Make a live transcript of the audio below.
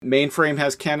Mainframe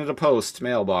has Canada Post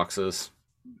mailboxes,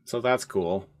 so that's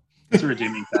cool. It's a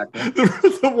redeeming factor.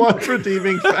 The one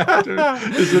redeeming factor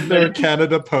is that there are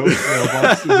Canada Post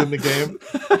mailboxes in the game.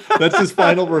 That's his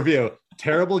final review.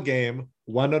 Terrible game.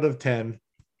 1 out of 10.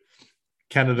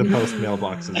 Canada Post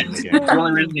mailboxes in the game. The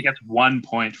only reason he gets 1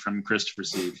 point from Christopher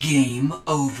Siege. Game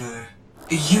over.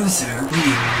 User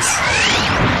wins.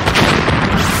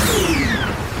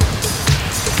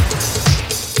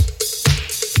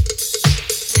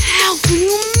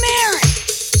 Alphanumeric!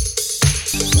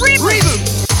 Reboot!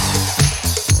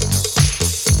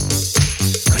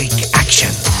 Break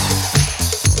action.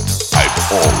 I've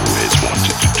always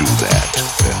wanted to do that.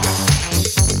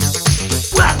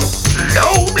 Well,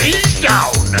 slow me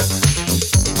down!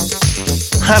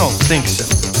 I don't think so.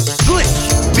 Glitch.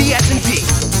 BS&P.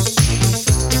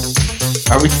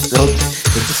 Are we still?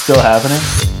 Is this still happening?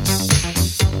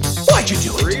 Why'd you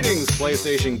do it? Greetings,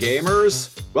 PlayStation gamers.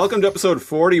 Welcome to episode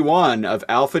 41 of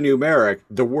Alphanumeric,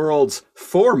 the world's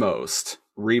foremost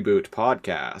reboot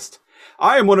podcast.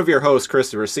 I am one of your hosts,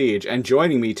 Christopher Siege, and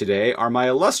joining me today are my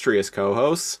illustrious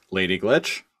co-hosts, Lady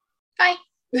Glitch. Hi.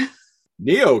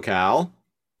 NeoCal.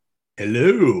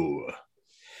 Hello.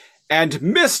 And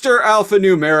Mr.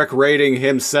 Alphanumeric rating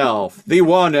himself, the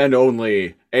one and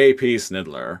only AP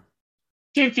Snidler.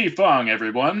 Kinky Fong,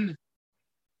 everyone.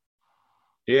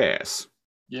 Yes.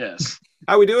 Yes.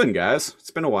 How we doing, guys?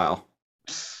 It's been a while.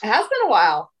 It has been a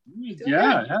while.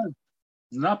 Yeah, it has.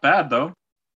 Not bad, though.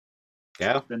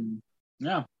 Yeah.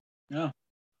 Yeah. Yeah,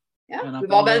 not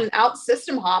we've all bad. been out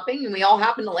system hopping and we all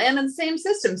happen to land in the same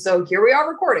system. So here we are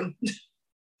recording.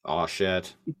 Aw,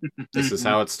 shit. This is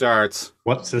how it starts.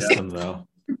 What system, though?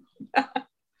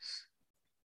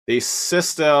 The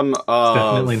system of... It's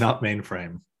definitely not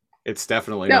mainframe. It's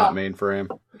definitely No. not mainframe.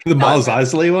 The Mos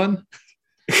Eisley one?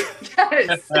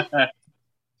 Yes.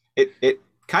 It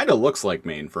kind of looks like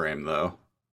mainframe, though.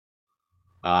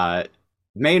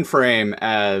 Mainframe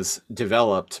as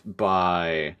developed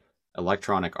by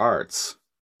Electronic Arts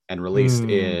and released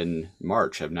in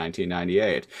March of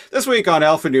 1998. This week on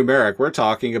Alphanumeric, we're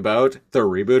talking about the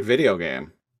reboot video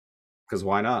game. Because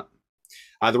why not?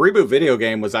 The reboot video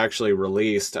game was actually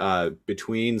released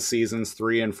between seasons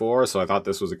 3 and 4, so I thought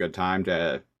this was a good time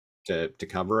to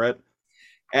cover it.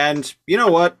 And you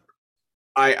know what?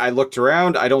 I looked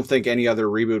around. I don't think any other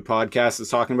reboot podcast is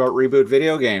talking about reboot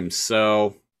video games.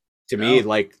 So to me,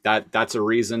 like that's a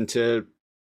reason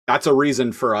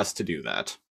for us to do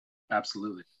that.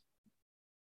 Absolutely.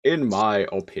 In my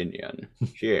opinion.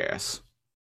 Yes.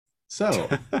 So,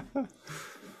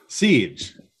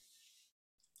 Siege,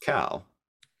 Cal.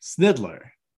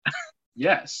 Snidler,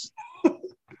 Yes.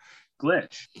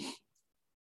 Glitch.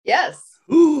 Yes.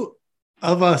 who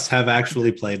of us have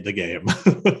actually played the game?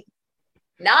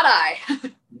 Not I.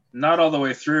 Not all the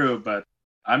way through, but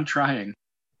I'm trying.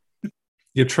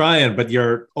 You're trying, but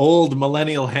your old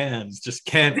millennial hands just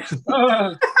can't.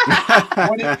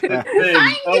 What is this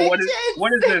thing? Oh, what is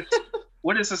this?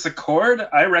 What is this, a chord?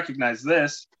 I recognize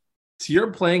this. So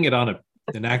you're playing it on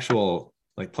an actual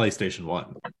like PlayStation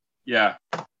 1. Yeah.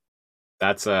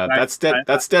 That's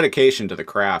dedication to the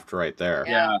craft right there.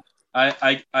 Yeah.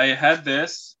 I had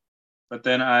this, but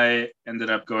then I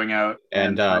ended up going out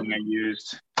and I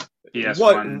used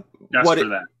PS1 just for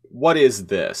that. What is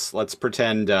this? Let's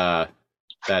pretend that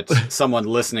someone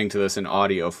listening to this in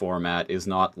audio format is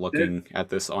not looking at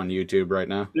this on YouTube right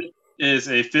now. It is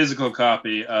a physical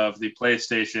copy of the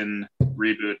PlayStation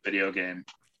reboot video game.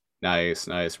 Nice.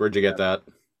 Where'd you get that?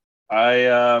 I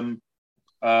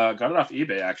got it off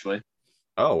eBay, actually.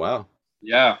 Oh, wow.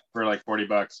 Yeah, for like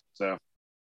 $40. So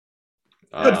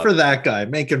Good for that guy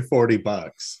making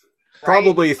 $40.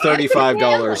 Probably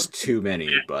 $35 too many,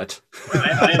 but I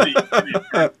am a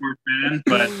hardcore fan,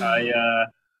 but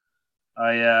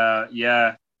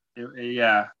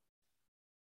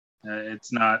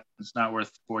it's not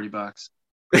worth $40. Are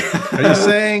you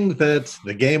saying that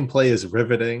the gameplay is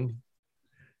riveting?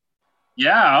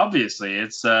 Yeah, obviously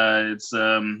it's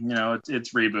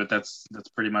reboot. That's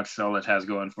pretty much all it has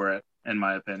going for it, in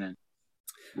my opinion.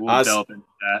 We'll delve into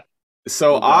that.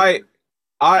 So I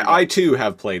too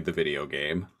have played the video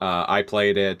game. I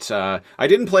played it. I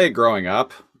didn't play it growing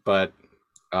up, but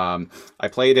I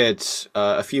played it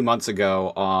a few months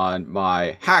ago on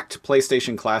my hacked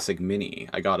PlayStation Classic Mini.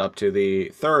 I got up to the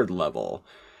 3rd level,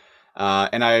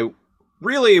 and I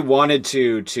really wanted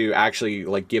to actually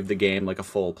like give the game like a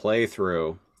full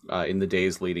playthrough in the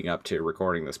days leading up to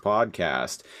recording this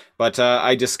podcast. But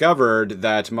I discovered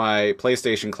that my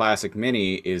PlayStation Classic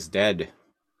Mini is dead.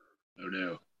 Oh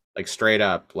no. Like straight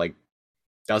up, like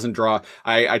doesn't draw.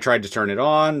 I tried to turn it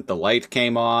on, the light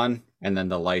came on, and then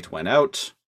the light went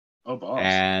out. Oh, balls.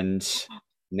 And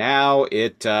now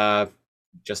it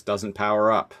just doesn't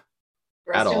power up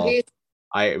at all.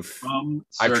 I've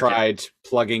tried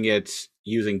plugging it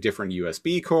using different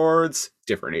USB cords,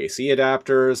 different AC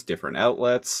adapters, different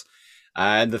outlets,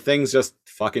 and the thing's just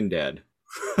fucking dead.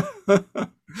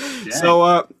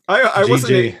 So I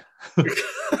wasn't.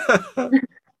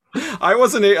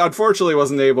 Unfortunately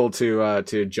wasn't able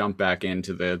to jump back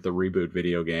into the Reboot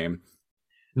video game.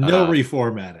 No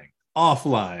reformatting.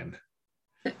 Offline.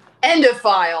 End of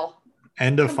file.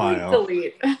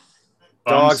 Delete.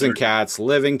 Dogs and cats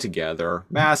living together.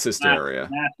 Mass hysteria.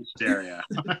 Mass hysteria.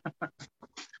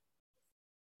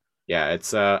 Yeah,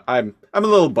 it's I'm a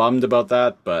little bummed about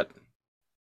that, but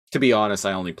to be honest,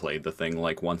 I only played the thing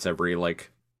like once every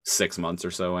 6 months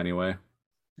or so anyway.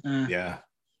 Yeah.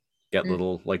 Get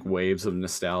little waves of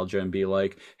nostalgia and be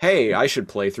like, hey, I should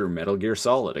play through Metal Gear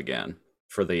Solid again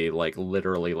for the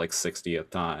literally 60th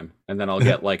time. And then I'll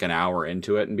get an hour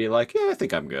into it and be like, yeah, I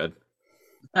think I'm good.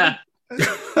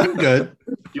 I'm good.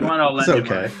 You want to let It's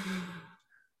okay.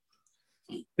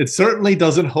 It certainly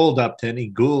doesn't hold up to any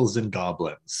ghouls and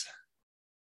goblins.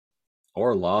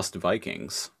 Or Lost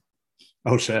Vikings.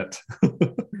 Oh, shit.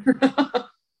 I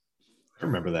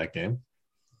remember that game.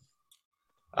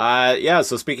 Yeah,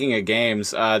 so speaking of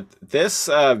games, this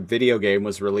video game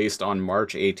was released on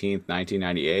March 18th,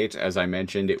 1998. As I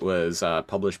mentioned, it was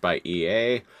published by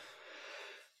EA.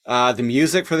 The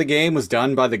music for the game was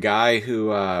done by the guy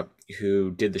who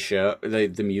did the show,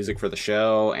 the music for the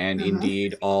show, and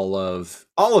indeed all of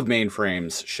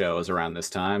Mainframe's shows around this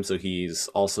time. So he's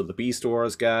also the Beast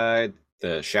Wars guy,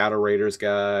 the Shadow Raiders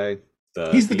guy,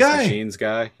 he's the guy. Machines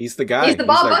guy. He's the guy. He's the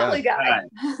Bob Buckley guy.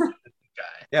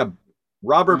 Yeah,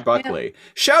 Robert Buckley. Yeah.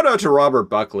 Shout out to Robert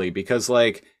Buckley because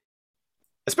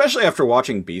especially after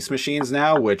watching Beast Machines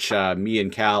now, which me and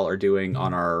Cal are doing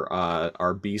on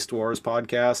our Beast Wars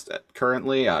podcast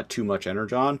currently, Too Much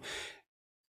Energon.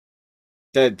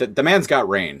 The man's got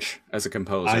range as a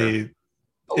composer.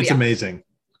 It's amazing.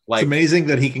 It's amazing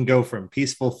that he can go from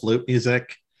peaceful flute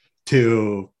music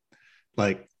to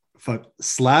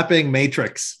slapping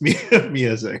Matrix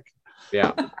music.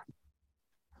 Yeah.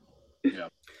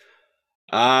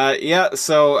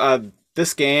 So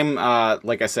this game,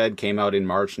 like I said, came out in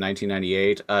March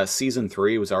 1998. Season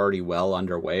 3 was already well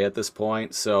underway at this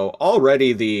point, so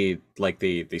already the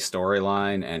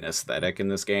storyline and aesthetic in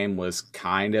this game was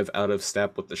kind of out of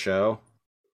step with the show.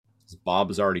 Bob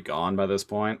was already gone by this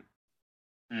point.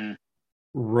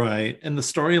 Right, and the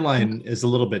storyline is a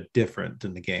little bit different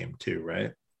in the game too,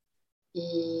 right?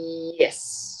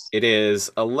 Yes. It is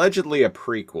allegedly a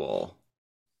prequel.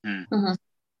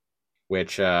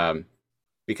 Which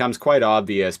becomes quite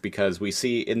obvious because we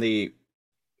see in the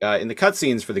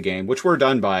cutscenes for the game, which were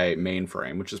done by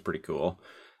Mainframe, which is pretty cool,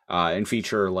 and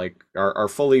feature are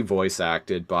fully voice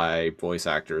acted by voice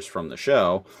actors from the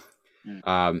show.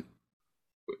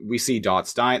 We see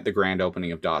Dot's the grand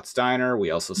opening of Dot's Diner.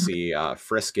 We also see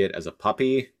Frisket as a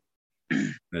puppy,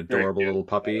 an adorable little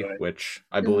puppy, which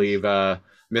I believe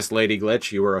Miss Lady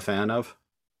Glitch, you were a fan of.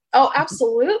 Oh,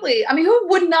 absolutely. I mean, who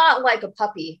would not like a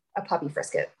puppy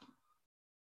Frisket?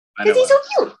 Because he's so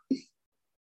cute.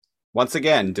 Once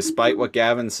again, despite what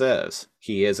Gavin says,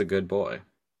 he is a good boy.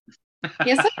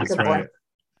 Yes, that's a good boy.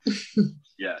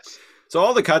 Yes. So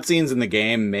all the cutscenes in the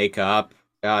game make up.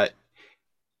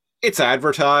 It's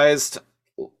advertised,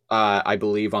 I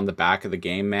believe, on the back of the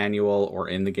game manual or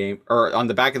in the game, or on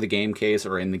the back of the game case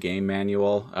or in the game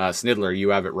manual. Snidler, you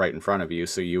have it right in front of you,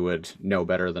 so you would know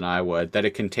better than I would, that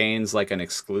it contains an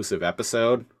exclusive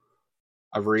episode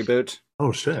of Reboot.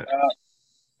 Oh, shit.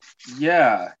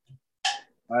 Yeah.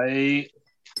 I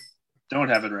don't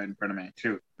have it right in front of me.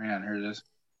 Shoot. Hang on, here it is.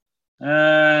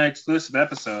 Exclusive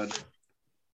episode.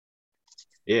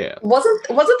 Yeah. Wasn't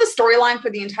the storyline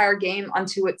for the entire game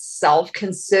unto itself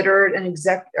considered an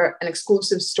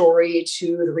exclusive story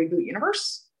to the Reboot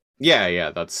universe?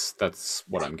 Yeah, that's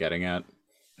what I'm getting at.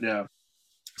 Yeah.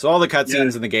 So all the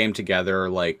cutscenes in the game together,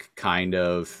 kind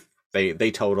of,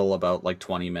 they total about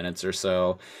 20 minutes or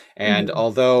so. And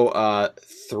although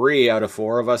 3 out of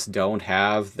 4 of us don't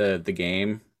have the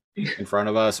game in front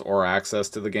of us or access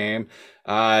to the game,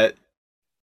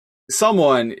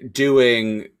 someone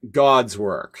doing God's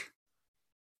work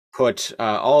put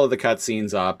all of the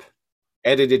cutscenes up,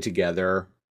 edited together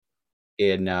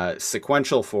in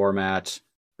sequential format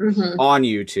on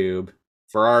YouTube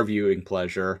for our viewing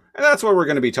pleasure. And that's what we're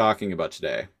going to be talking about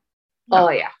today. Oh,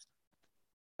 yeah.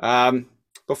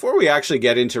 Before we actually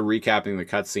get into recapping the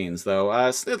cutscenes, though,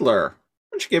 Snidler, why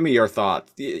don't you give me your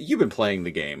thoughts? You've been playing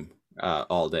the game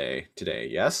all day today,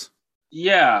 yes?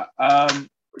 Yeah. Why don't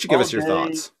you give us your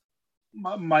thoughts?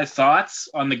 my thoughts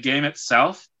on the game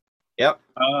itself. Yep.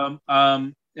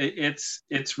 It's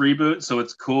reboot, so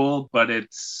it's cool, but it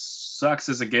sucks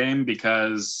as a game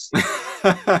because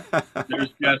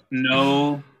there's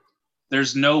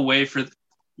no way for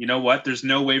there's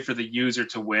no way for the user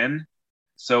to win.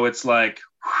 So it's like,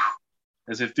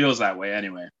 as it feels that way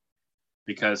anyway,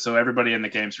 because so everybody in the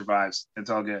game survives. It's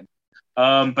all good.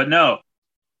 But no,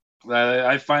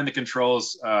 I find the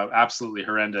controls absolutely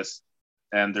horrendous,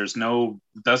 and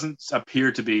doesn't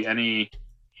appear to be any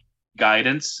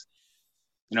guidance,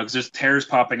 because there's tears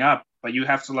popping up, but you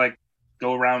have to like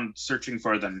go around searching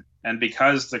for them, and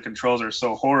because the controls are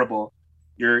so horrible,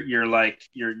 you're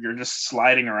just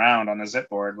sliding around on a zip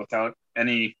board without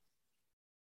any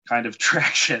kind of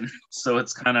traction. So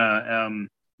it's kind of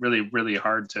really, really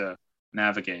hard to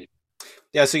navigate.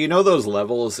 Yeah, so those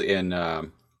levels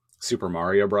in Super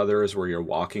Mario Brothers where you're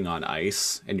walking on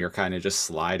ice and you're kind of just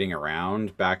sliding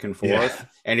around back and forth. Yeah.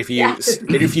 And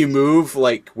if you move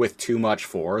like with too much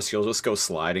force, you'll just go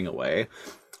sliding away.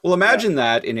 Well, imagine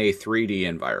that in a 3D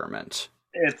environment.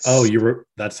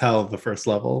 That's how the first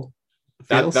level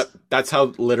feels? That's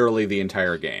how literally the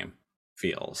entire game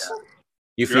feels. Yeah.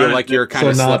 You feel like you're kind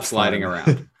of slip sliding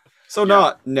around. So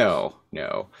no.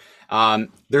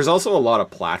 There's also a lot of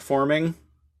platforming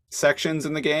sections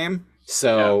in the game.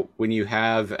 So when you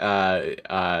have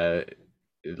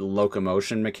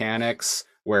locomotion mechanics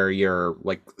where you're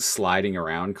like sliding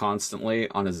around constantly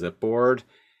on a zip board,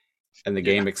 and the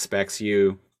game expects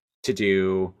you to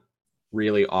do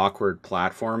really awkward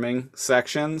platforming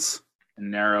sections and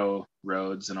narrow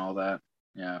roads and all that.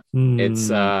 Yeah. It's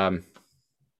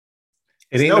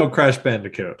it ain't no Crash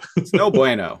Bandicoot. It's no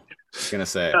bueno. I was gonna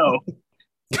say. No.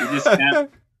 You just can't.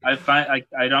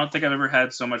 I don't think I've ever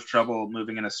had so much trouble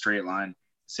moving in a straight line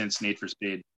since Need for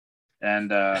Speed. And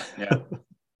that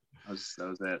was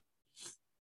it.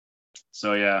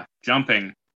 So yeah,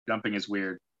 jumping is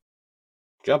weird.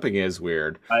 Jumping is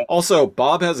weird. Also,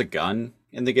 Bob has a gun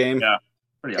in the game. Yeah,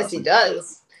 pretty awesome. Yes, he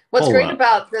does. What's great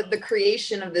about the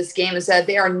creation of this game is that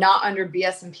they are not under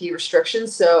BSMP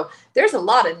restrictions, so there's a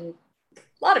lot of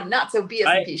not so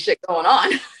BSMP shit going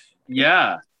on.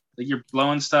 Yeah, like you're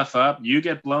blowing stuff up. You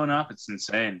get blown up. It's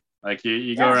insane. Like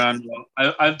you go around.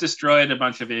 I've destroyed a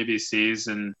bunch of ABCs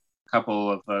and a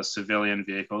couple of civilian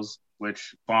vehicles,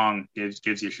 which Bong gives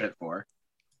you shit for.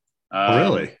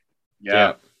 Really?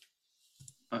 Yeah.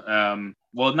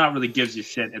 Well, it not really gives you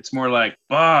shit. It's more like,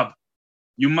 Bob,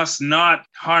 you must not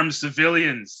harm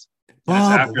civilians.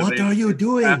 Bob, what are you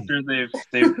doing? After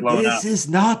they've blown up. This is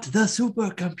not the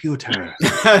supercomputer.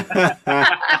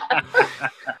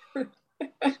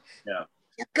 Yeah.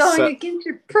 You're going against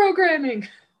your programming.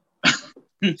 Do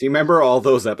you remember all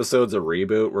those episodes of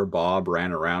Reboot where Bob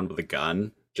ran around with a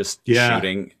gun, just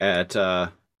shooting at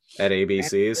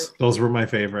ABCs? Those were my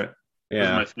favorite. Yeah, those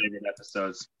are my favorite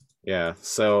episodes. Yeah.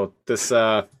 So this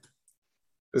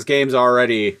game's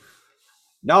already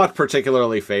not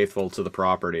particularly faithful to the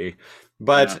property,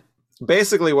 but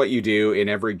basically what you do in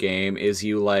every game is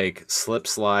you like slip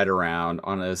slide around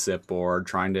on a zip board,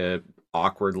 trying to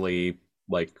awkwardly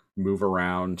like move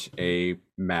around a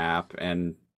map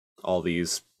and all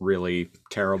these really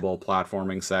terrible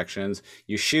platforming sections.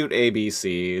 You shoot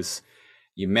ABCs,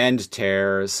 you mend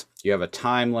tears, you have a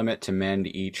time limit to mend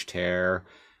each tear.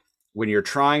 When you're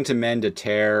trying to mend a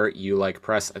tear, you like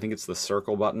press, I think it's the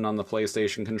circle button on the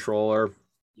PlayStation controller.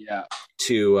 Yeah.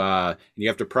 You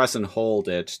have to press and hold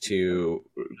it to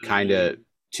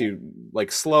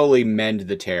like slowly mend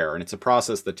the tear, and it's a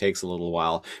process that takes a little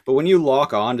while. But when you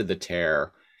lock onto the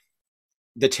tear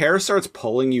starts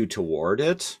pulling you toward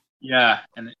it. Yeah,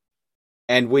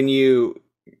 and when you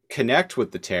connect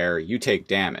with the tear, you take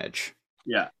damage.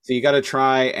 Yeah. So you got to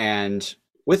try and,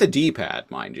 with a D-pad,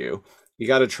 mind you, you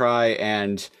got to try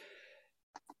and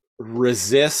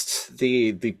resist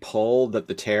the pull that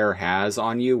the tear has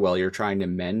on you while you're trying to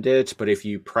mend it. But if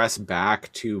you press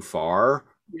back too far,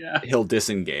 he'll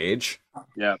disengage.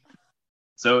 Yeah.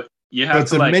 So you have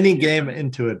it's a mini game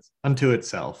unto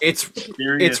itself.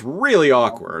 It's really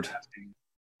awkward.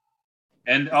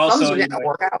 And also,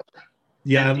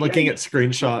 yeah, I'm looking at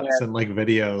screenshots and like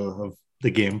video of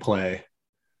the gameplay.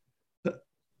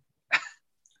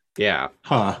 Yeah.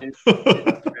 Huh. It's very,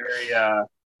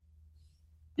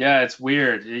 it's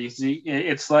weird.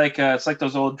 It's like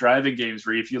those old driving games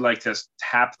where if you like to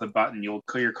tap the button, your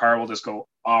car will just go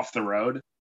off the road.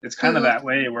 It's kind of that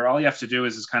way where all you have to do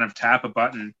is just kind of tap a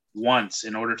button once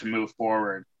in order to move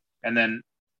forward, and then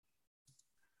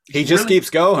he just keeps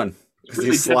going.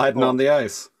 Really he's sliding difficult on the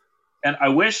ice. And I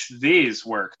wish these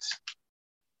worked,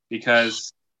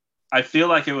 because I feel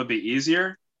like it would be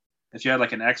easier if you had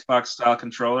like an Xbox style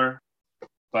controller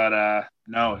But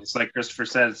no, it's like Christopher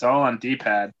said, it's all on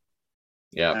D-pad.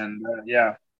 Yeah. And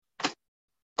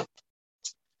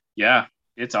yeah,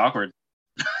 it's awkward.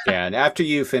 Yeah, and after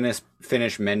you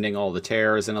finish mending all the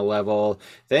tears in a level,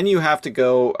 then you have to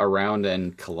go around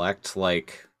and collect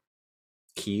like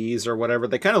keys or whatever.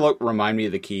 They kind of remind me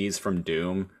of the keys from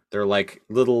Doom. They're like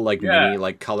little like mini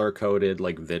like color coded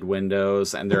like vid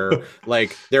windows, and they're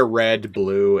they're red,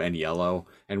 blue, and yellow.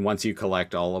 And once you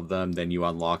collect all of them, then you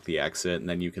unlock the exit, and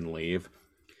then you can leave.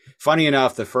 Funny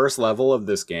enough, the first level of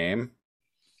this game,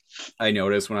 I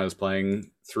noticed when I was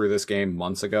playing through this game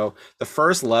months ago, the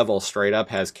first level straight up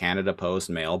has Canada Post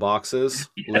mailboxes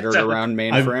littered around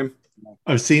mainframe.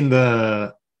 I've seen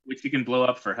the which you can blow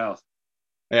up for health.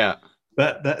 Yeah,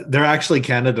 that they're actually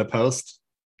Canada Post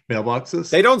mailboxes.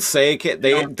 They don't say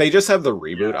they just have the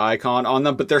reboot icon on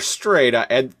them, but they're straight up.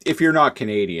 If you're not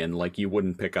Canadian, like you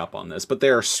wouldn't pick up on this, but they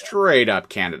are straight up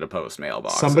Canada Post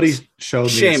mailboxes. Somebody showed me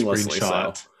shamelessly a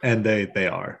screenshot, so. And they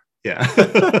are.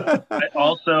 Yeah.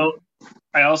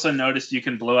 I also noticed you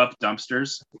can blow up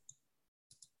dumpsters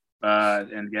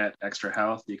and get extra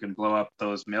health. You can blow up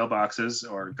those mailboxes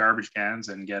or garbage cans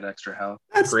and get extra health.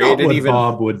 That's not what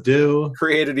Bob would do.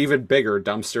 Create an even bigger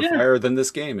dumpster fire than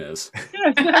this game is. Yeah,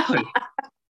 exactly.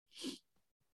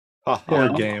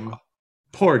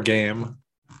 Poor game.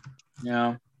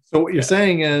 Yeah. So what you're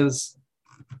saying is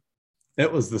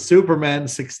it was the Superman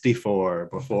 64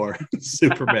 before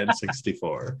Superman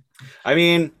 64. I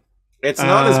mean, it's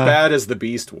not as bad as the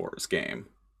Beast Wars game.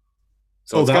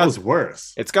 So that was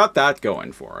worse. It's got that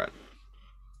going for it.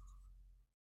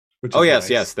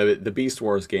 Yes. The Beast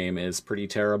Wars game is pretty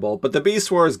terrible. But the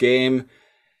Beast Wars game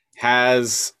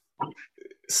has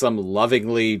some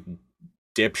lovingly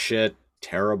dipshit,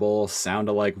 terrible,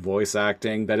 sound-alike voice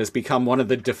acting that has become one of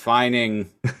the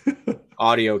defining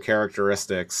audio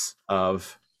characteristics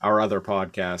of our other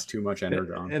podcast, Too Much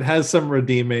Energon. It has some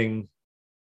redeeming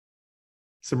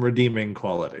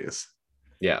qualities.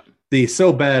 Yeah. The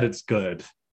so bad it's good.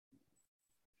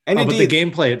 And but the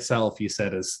gameplay itself, you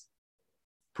said, is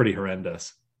pretty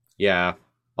horrendous. Yeah.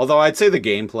 Although I'd say the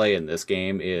gameplay in this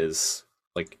game is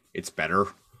like it's better.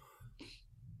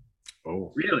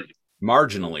 Oh. Really?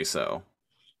 Marginally so.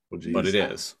 Oh, but it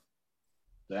is.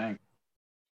 Dang.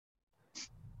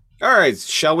 All right,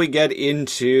 shall we get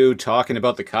into talking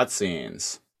about the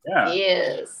cutscenes? Yeah.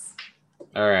 Yes.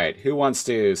 All right, who wants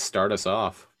to start us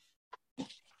off?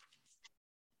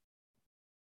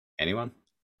 Anyone?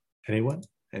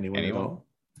 Anyone at all?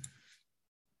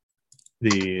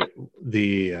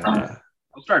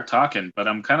 I'll start talking, but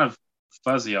I'm kind of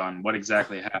fuzzy on what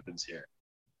exactly happens here.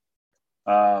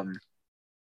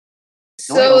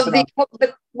 So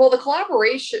the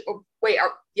collaboration.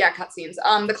 Cutscenes.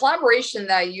 The collaboration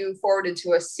that you forwarded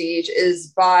to us, Siege, is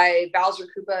by Bowser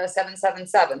Koopa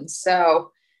 777.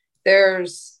 So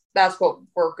that's what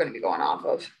we're going to be going off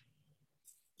of.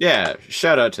 Yeah,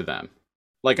 shout out to them.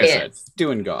 Like I said,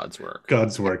 doing God's work.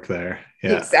 God's work there.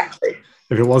 Yeah, exactly.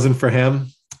 If it wasn't for him,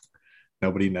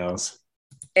 nobody knows.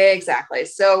 Exactly.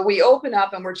 So we open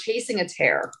up and we're chasing a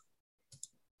tear.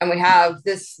 And we have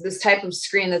this type of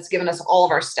screen that's given us all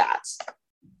of our stats.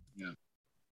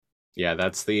 Yeah,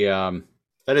 that's that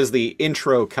is the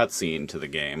intro cutscene to the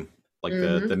game, like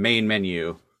the main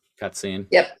menu cutscene.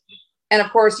 Yep. And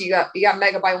of course, you got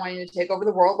Megabyte wanting to take over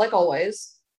the world like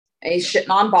always, and he's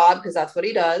shitting on Bob because that's what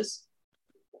he does.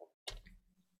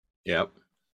 Yep.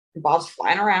 And Bob's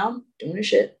flying around doing his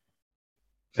shit,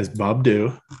 as Bob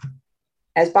do.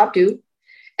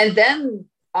 And then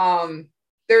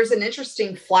there's an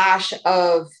interesting flash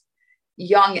of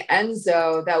young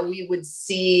Enzo that we would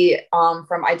see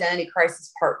from Identity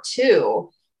Crisis Part 2.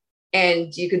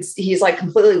 And you could see he's like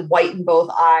completely white in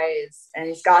both eyes, and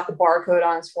he's got the barcode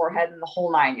on his forehead and the whole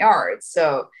 9 yards.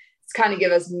 So it's kind of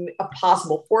give us a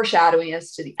possible foreshadowing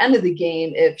as to the end of the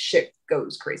game if shit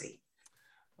goes crazy.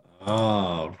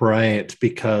 Oh, right.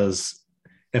 Because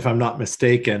if I'm not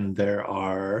mistaken, there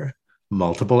are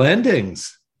multiple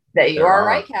endings. You are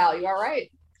right, Cal. You are right.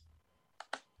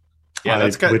 Yeah,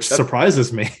 which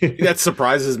surprises me. That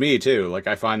surprises me too. Like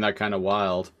I find that kind of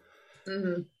wild.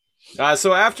 Mm-hmm.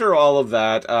 So after all of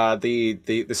that, the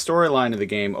storyline of the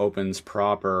game opens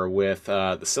proper with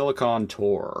the Silicon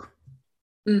Tour.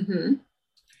 Mm-hmm.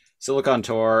 Silicon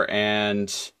Tour,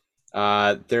 and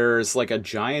there's like a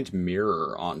giant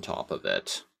mirror on top of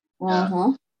it.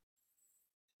 Uh-huh.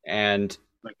 And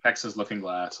like Hex's Looking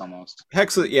Glass almost.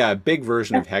 A big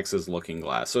version of Hex's Looking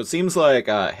Glass. So it seems like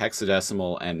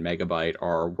Hexadecimal and Megabyte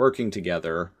are working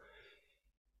together.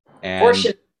 And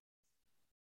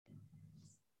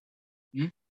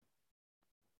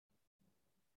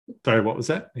Sorry, what was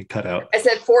that? It cut out. I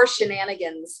said 4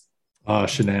 shenanigans.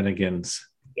 Shenanigans.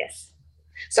 Yes.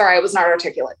 Sorry, I was not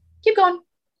articulate. Keep going.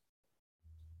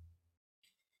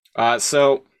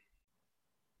 So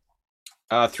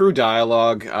through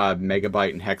dialogue,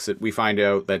 Megabyte and we find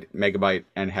out that Megabyte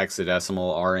and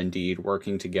Hexadecimal are indeed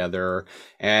working together,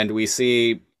 and we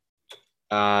see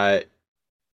on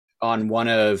one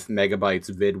of Megabyte's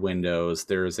vid windows,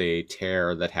 there's a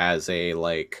tear that has a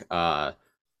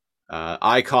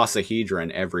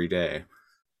icosahedron every day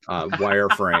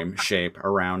wireframe shape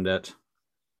around it.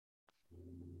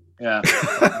 Yeah.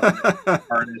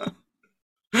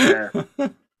 There.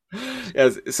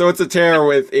 Yes, so it's a tear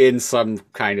within some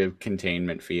kind of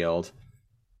containment field.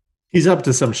 He's up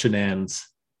to some shenanigans.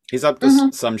 He's up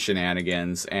to some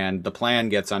shenanigans, and the plan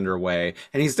gets underway.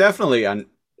 And he's definitely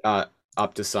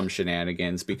up to some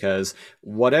shenanigans, because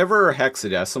whatever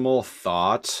Hexadecimal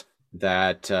thought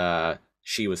that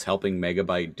she was helping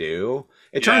Megabyte do,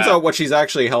 it turns out what she's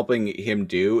actually helping him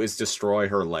do is destroy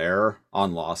her lair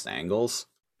on Lost Angles.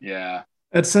 Yeah.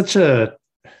 It's such a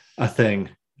thing.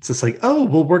 It's just like, oh,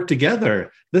 we'll work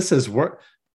together. This is work,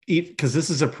 because this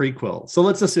is a prequel. So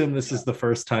let's assume this is the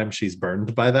first time she's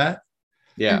burned by that.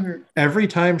 Yeah. Mhm. Every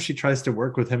time she tries to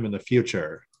work with him in the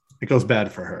future, it goes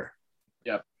bad for her.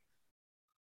 Yep.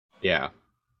 Yeah.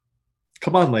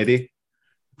 Come on, lady.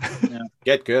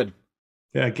 Get good.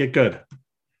 Yeah, get good.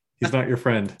 He's not your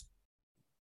friend.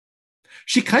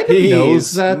 She kind of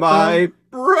knows that. My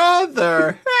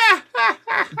brother.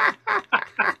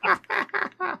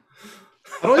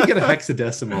 How do I get a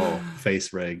hexadecimal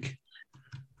face rig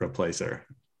replacer?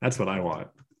 That's what I want.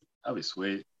 That'd be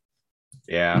sweet.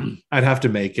 Yeah. I'd have to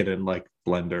make it in like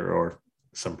Blender or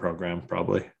some program,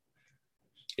 probably.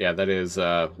 Yeah, that is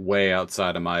way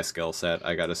outside of my skill set,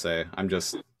 I gotta say. I'm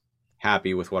just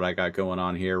happy with what I got going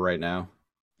on here right now.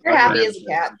 You're happy as a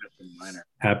cat.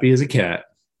 Happy as a cat.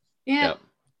 Yeah.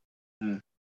 Yep.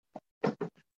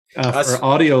 For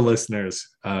audio listeners,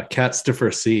 Cat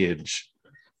Stiffer Siege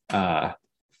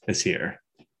is here.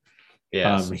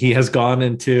 Yes. He has gone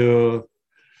into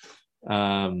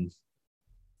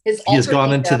His he has alter gone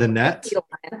ego, into the net, fetal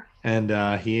man.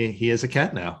 and he is a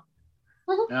cat now.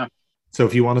 Yeah. So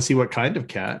if you want to see what kind of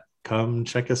cat, come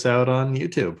check us out on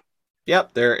YouTube.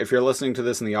 Yep, there. If you're listening to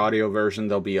this in the audio version,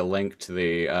 there'll be a link to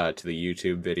the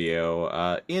YouTube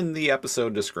video in the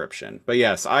episode description. But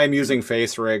yes, I am using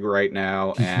FaceRig right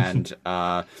now, and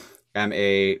am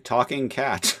a talking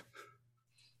cat.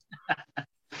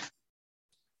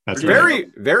 That's Very,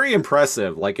 very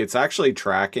impressive. Like, it's actually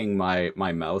tracking my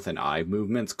mouth and eye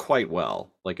movements quite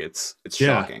well. Like, it's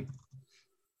Yeah. shocking.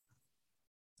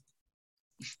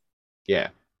 Yeah.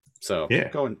 So Yeah.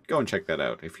 go and check that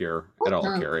out if you're at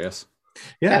all curious.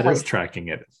 Yeah, it is Definitely. tracking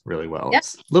it really well. Yep.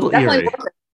 It's a little Definitely eerie.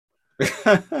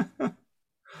 worth it.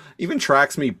 Even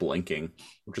tracks me blinking,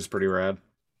 which is pretty rad.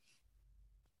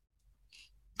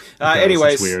 It does,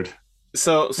 Anyways, it's weird.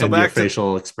 so And your back to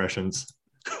facial expressions.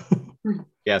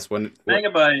 yes, when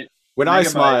Megabyte. I Megabyte.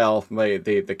 smile,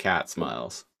 the cat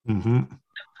smiles. Mm-hmm.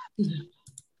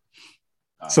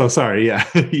 So sorry, yeah,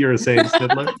 you were saying,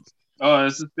 Snidler? Oh, I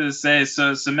was just gonna say,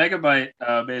 so Megabyte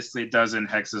basically does in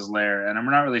Hex's lair, and I'm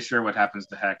not really sure what happens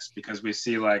to Hex because we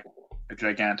see like a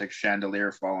gigantic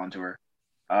chandelier fall onto her,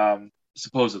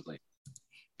 supposedly,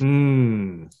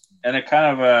 Mm. and it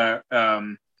kind of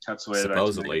cuts away.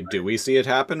 Supposedly, do we see it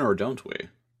happen or don't we?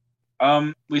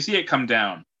 We see it come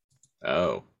down.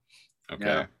 Oh, okay.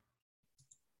 Yeah.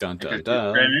 Dun Because dun she's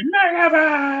dun. screaming,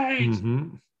 Megabyte!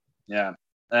 Mhm. Yeah,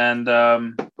 and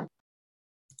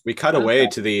We cut away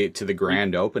to the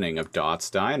grand opening of Dot's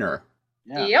Diner.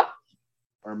 yeah, Yep.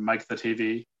 or Mike the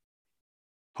TV.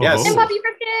 Yes. And Oh. Puppy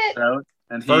Cricket. Out,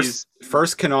 and he's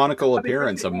First canonical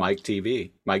appearance of Mike the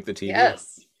TV.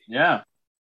 Yes. yeah,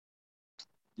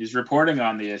 he's reporting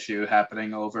on the issue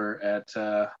happening over at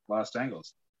Lost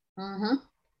Angles. Mm-hmm.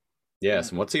 Yes,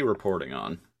 and what's he reporting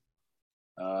on?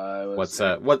 It was-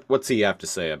 What's he have to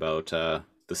say about the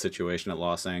situation at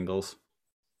Los Angeles?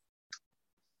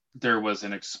 There was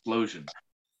an explosion.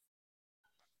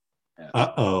 Yes.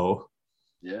 Uh-oh.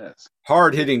 Yes.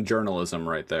 Hard hitting journalism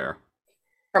right there.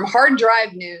 From Hard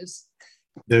Drive News.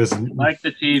 There's Mike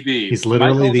the TV. he's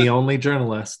literally Michael the only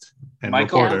journalist and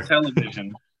Michael reporter. the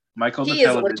television. Michael the He is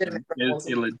television legitimate is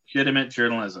legitimate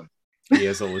journalism. He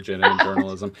is a legitimate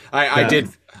journalism. I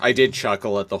did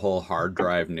chuckle at the whole hard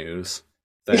drive news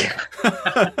thing.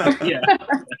 Yeah.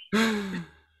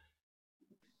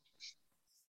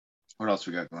 What else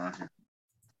we got going on here?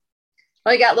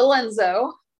 Well, you got Lil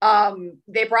Enzo.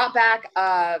 They brought back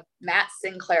Matt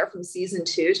Sinclair from season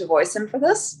 2 to voice him for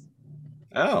this.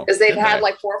 Oh, Because they've okay. had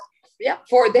like four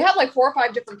or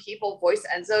five different people voice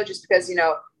Enzo just because, you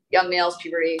know, young males,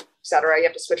 puberty, etc. You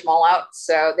have to switch them all out.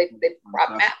 So they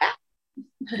brought Matt back.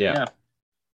 Yeah,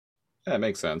 that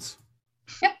makes sense.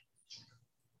 Yep.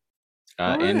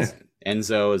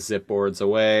 Enzo zip boards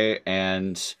away,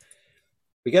 and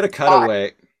we get a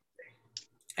cutaway.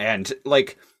 And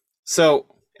like, so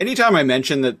anytime I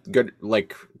mention that,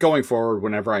 like going forward,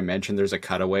 whenever I mention there's a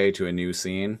cutaway to a new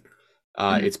scene,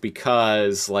 it's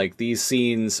because like these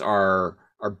scenes are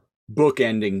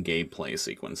bookending gameplay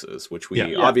sequences, which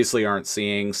we obviously aren't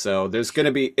seeing. So it's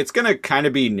gonna kind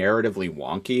of be narratively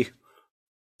wonky.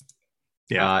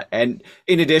 Yeah, and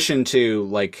in addition to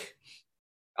like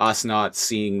us not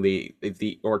seeing the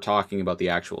or talking about the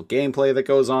actual gameplay that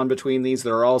goes on between these,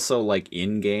 there are also like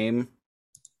in-game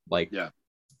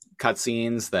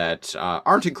cutscenes that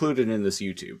aren't included in this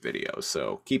YouTube video.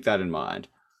 So keep that in mind.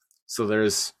 So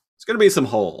there's going to be some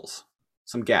holes,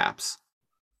 some gaps,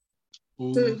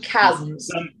 some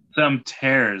chasms, some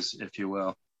tears, if you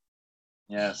will.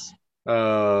 Yes.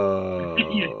 Oh.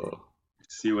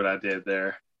 See what I did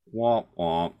there. Womp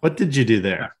womp. What did you do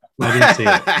there? I didn't see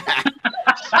it.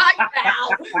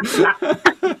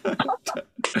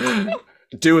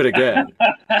 Do it again.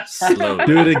 Slowly.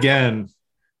 Do it again,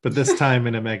 but this time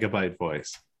in a megabyte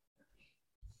voice.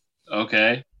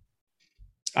 Okay.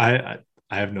 I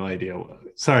have no idea.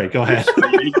 Sorry, go ahead.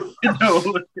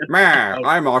 Man,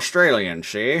 I'm Australian,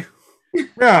 see?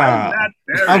 Yeah,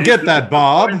 I'll get that,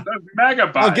 Bob.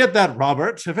 Megabyte. I'll get that,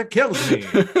 Robert, if it kills me.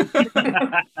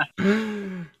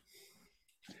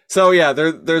 So yeah,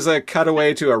 there's a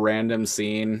cutaway to a random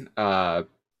scene where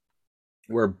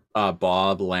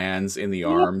Bob lands in the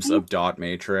arms of Dot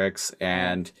Matrix,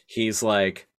 and he's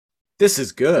like, "This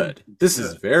is good. This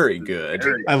is very good."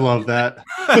 I love that.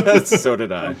 So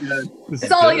did I.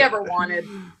 It's all he ever wanted.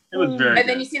 It was very and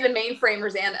then you see the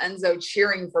mainframers and Enzo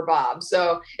cheering for Bob.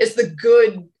 So it's the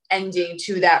good ending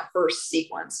to that first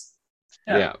sequence.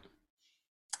 Yeah.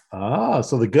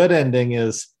 So the good ending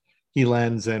is he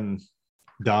lands in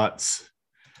Dot's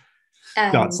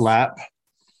lap.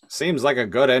 Seems like a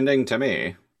good ending to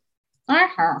me.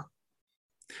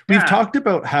 We've talked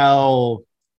about how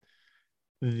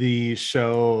the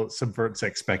show subverts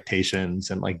expectations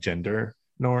and like gender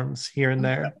norms here and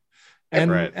there.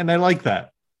 And I like that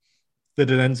it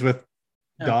ends with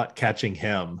Dot catching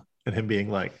him and him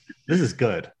being like, this is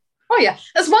good. Oh yeah.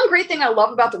 That's one great thing I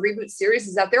love about the reboot series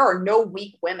is that there are no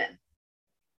weak women.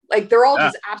 Like they're all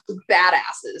just absolute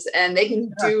badasses and they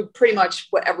can do pretty much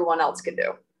what everyone else can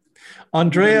do.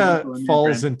 Andrea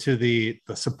falls into the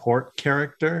support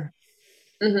character,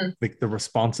 like the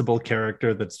responsible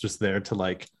character that's just there to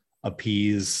like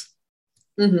appease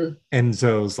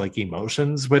Enzo's like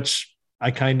emotions, which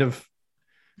I kind of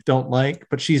don't like,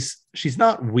 but she's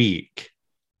not weak.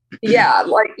 Yeah,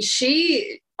 like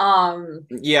she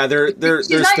yeah, there's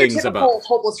she's not things your about typical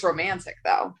hopeless romantic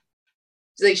though.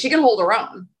 She's like she can hold her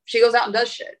own. She goes out and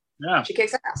does shit. Yeah. She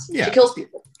kicks ass. Yeah. She kills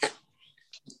people.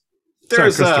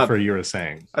 Sorry, Christopher, you were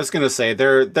saying. I was gonna say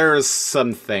there's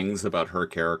some things about her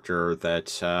character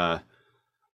that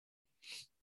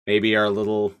maybe are a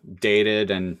little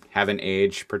dated and haven't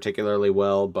aged particularly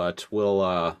well, but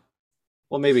we'll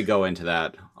maybe go into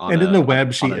that. And in the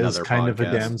web, she is kind of a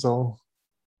damsel.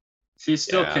 She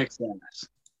still kicks ass.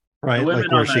 Right, like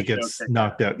where she gets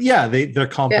knocked out. Yeah, they're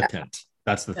competent.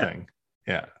 That's the thing.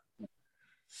 Yeah.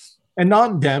 And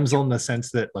not damsel in the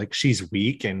sense that like she's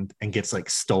weak and gets like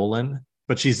stolen,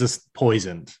 but she's just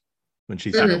poisoned when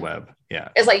she's in the web. Yeah.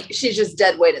 It's like she's just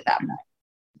dead weight at that point.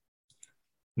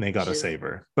 And they gotta save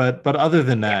her. But other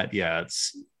than that,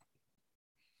 it's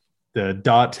the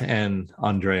Dot and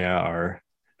Andrea are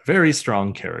very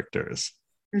strong characters.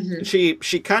 She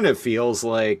kind of feels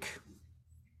like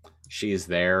she's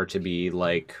there to be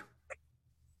like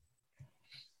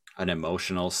an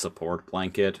emotional support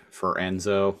blanket for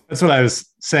Enzo. That's what I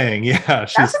was saying. Yeah,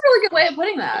 that's a really good way of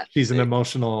putting that. She's an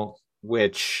emotional,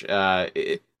 which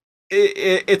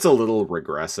it's a little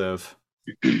regressive.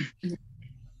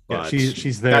 Yeah,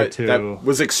 she's there too. That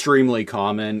was extremely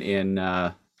common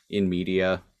in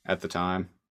media at the time.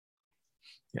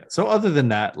 Yeah. So other than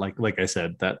that, like I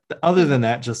said, other than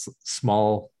that, just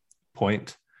small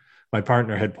point. My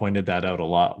partner had pointed that out a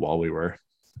lot while we were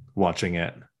watching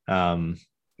it.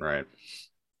 Right.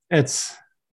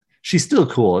 She's still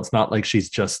cool. It's not like she's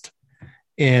just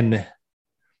in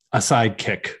a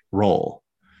sidekick role.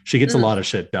 She gets a lot of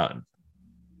shit done.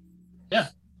 Yeah.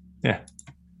 Yeah.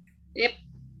 Yep.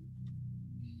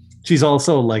 She's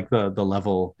also like the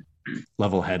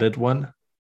level-headed one.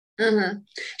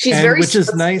 She's very, which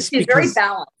is nice. She's very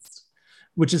balanced.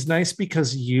 Which is nice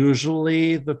because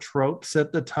usually the tropes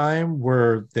at the time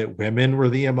were that women were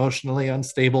the emotionally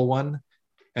unstable one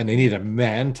and they need a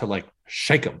man to like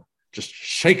shake them, just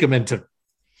shake them into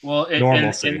Well,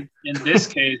 normalcy. in this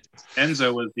case,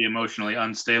 Enzo was the emotionally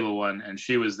unstable one, and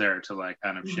she was there to like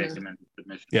kind of shake him into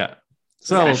submission. Yeah.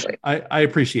 So Exactly. I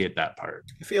appreciate that part.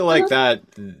 I feel like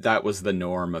that was the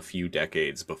norm a few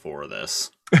decades before this.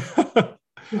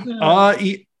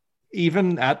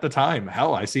 Even at the time,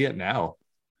 hell, I see it now.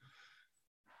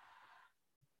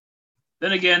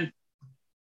 Then again,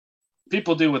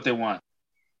 people do what they want,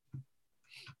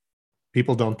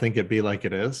 People don't think it be like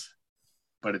it is,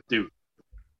 but it do.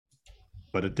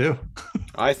 but it do.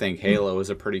 I think Halo is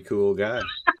a pretty cool guy.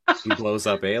 He blows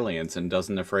up aliens and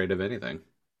doesn't afraid of anything.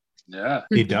 Yeah.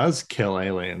 He does kill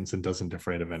aliens and doesn't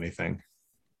afraid of anything.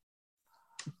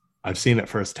 I've seen it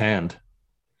firsthand.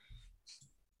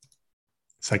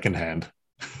 Secondhand.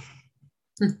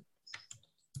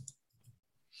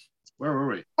 Where were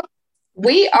we?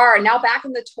 We are now back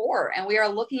in the tour, and we are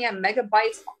looking at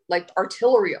Megabyte's like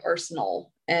artillery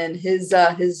arsenal and his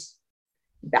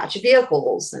batch of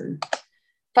vehicles and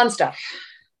fun stuff.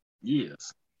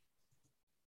 Yes.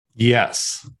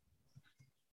 Yes.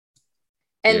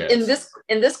 And Yes.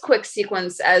 in this quick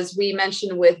sequence, as we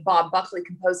mentioned with Bob Buckley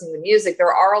composing the music,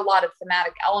 there are a lot of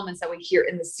thematic elements that we hear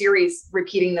in the series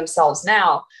repeating themselves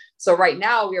now. So right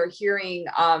now we are hearing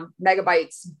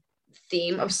Megabyte's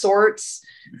theme of sorts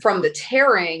from the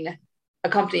tearing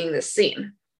accompanying this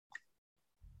scene.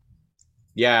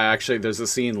 Yeah, actually, there's a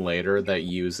scene later that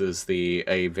uses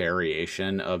a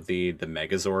variation of the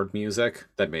Megazord music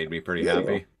that made me pretty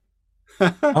happy.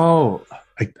 Oh,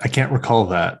 I can't recall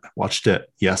that. Watched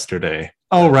it yesterday.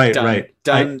 Oh, right, dun, right.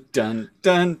 Dun dun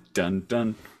dun dun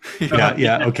dun.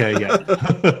 Yeah, okay, yeah.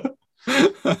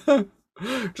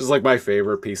 Just like my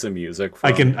favorite piece of music.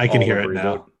 I can all hear of it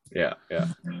now. Reboot. Yeah.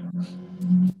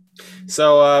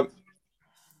 So,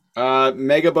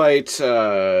 Megabyte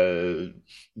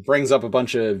brings up a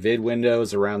bunch of vid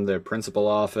windows around the principal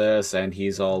office, and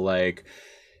he's all like,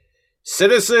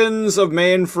 "Citizens of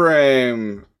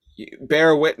Mainframe,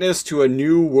 bear witness to a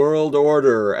new world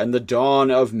order and the dawn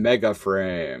of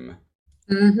Megaframe."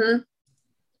 Mm-hmm.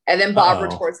 And then Bob Uh-oh.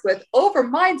 retorts with, "Over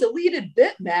my deleted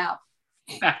bitmap."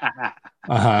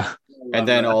 Uh-huh. And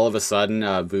then all of a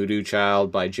sudden, Voodoo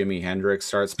Child by Jimi Hendrix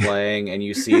starts playing, and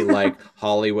you see like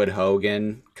Hollywood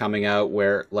Hogan coming out,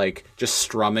 where like just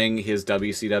strumming his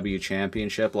WCW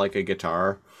championship like a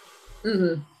guitar,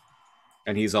 Mm-hmm.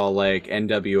 and he's all like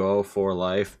 "NWO for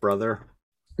life, brother."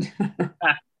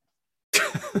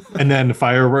 And then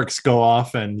fireworks go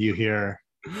off, and you hear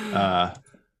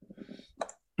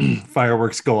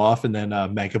fireworks go off, and then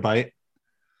Megabyte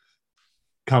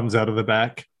comes out of the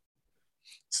back,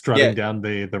 strutting Yeah. down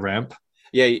the ramp.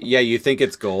 Yeah, you think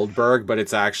it's Goldberg, but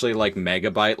it's actually like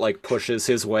Megabyte like pushes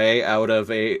his way out of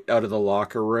the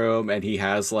locker room, and he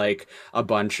has like a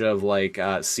bunch of like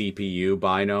CPU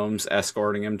binomes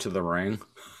escorting him to the ring.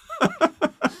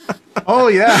 Oh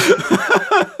yeah,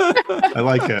 I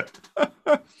like it.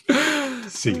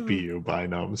 CPU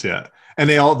binomes, yeah, and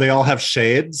they all have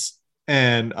shades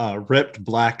and ripped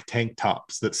black tank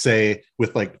tops that say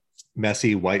with like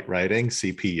messy white writing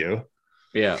CPU.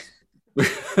 Yeah.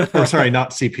 Or sorry,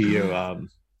 not CPU.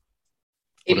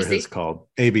 What are ABC. his called?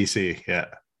 ABC. Yeah.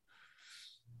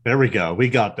 There we go. We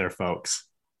got there, folks.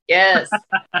 Yes.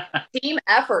 Team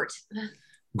effort.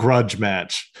 Grudge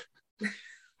match.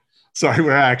 Sorry,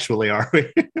 where actually are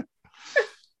we?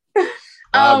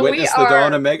 Witness the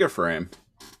dawn of Megaframe.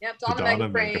 Yep, The dawn dawn of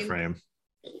of Megaframe. Megaframe.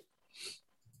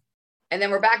 And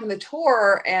then we're back in the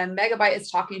tour, and Megabyte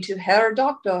is talking to Herr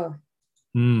Doctor.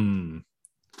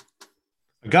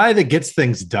 A guy that gets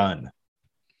things done.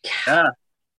 Yeah.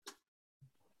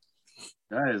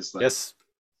 That is like Yes,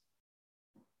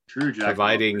 true Jack.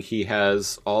 providing he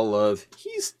has all of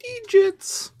his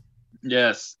digits.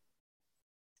 Yes.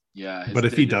 Yeah. his But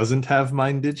if he digits. doesn't have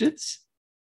mind digits,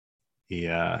 he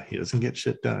doesn't get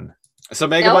shit done. So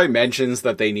Megabyte mentions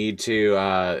that they need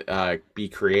to be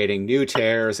creating new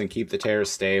tears and keep the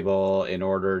tears stable in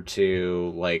order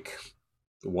to like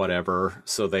whatever,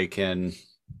 so they can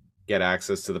get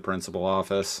access to the principal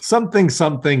office.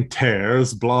 Something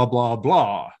tears, blah blah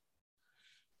blah.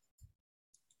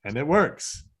 And it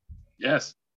works.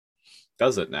 Yes.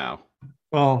 Does it now?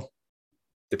 Well,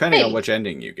 Depending on Hey. which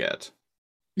ending you get.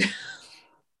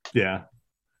 yeah.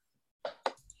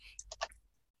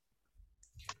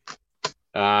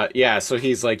 Yeah, so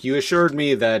he's like, you assured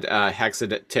me that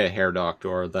to Hair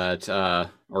Doctor that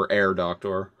or Air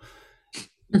Doctor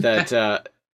that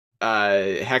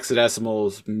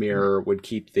Hexadecimal's mirror would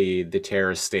keep the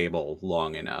tears stable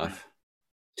long enough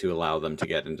to allow them to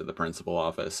get into the principal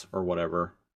office or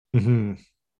whatever. Mhm.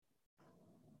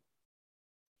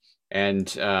 And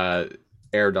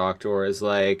Air Doctor is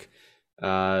like,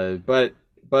 but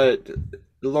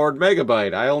Lord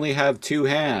Megabyte, I only have 2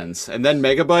 hands. And then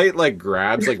Megabyte like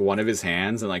grabs like one of his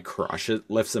hands and like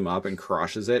lifts him up and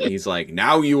crushes it. And he's like,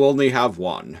 now you only have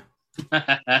 1.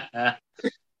 That's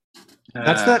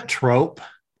that trope.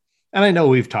 And I know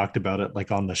we've talked about it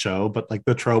like on the show, but like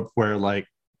the trope where like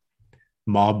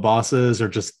mob bosses or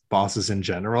just bosses in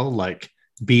general like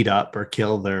beat up or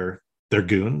kill their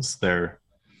goons, their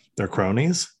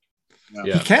cronies.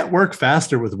 Yeah. He can't work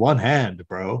faster with 1 hand,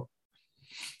 bro.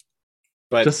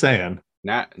 But just saying.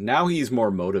 Now he's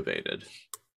more motivated.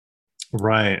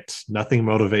 Right. Nothing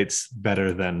motivates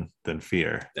better than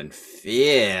fear.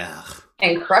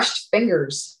 And crushed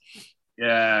fingers.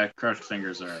 Yeah, crushed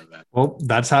fingers are bad. Well,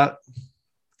 that's how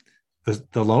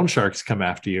the loan sharks come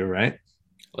after you, right?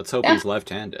 Let's hope he's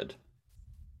left-handed.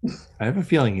 I have a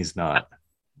feeling he's not.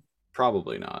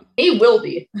 Probably not. He will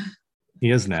be.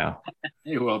 He is now.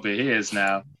 He will be. He is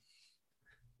now.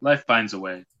 Life finds a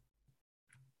way.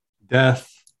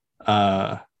 Death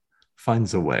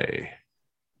finds a way.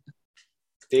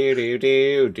 Do do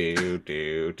do do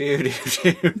do do do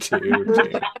do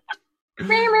do.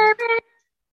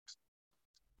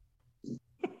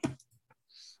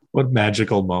 What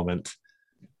magical moment.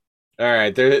 All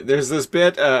right, there's this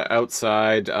bit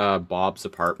outside Bob's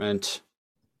apartment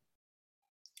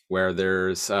where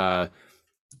there's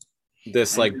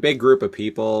this like big group of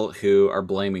people who are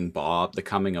blaming Bob, the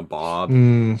coming of Bob,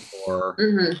 for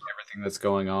everything that's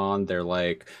going on. They're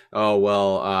like, oh,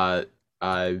 well,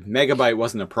 Megabyte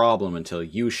wasn't a problem until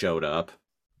you showed up.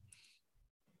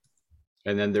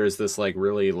 And then there's this like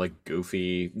really like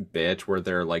goofy bit where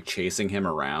they're like chasing him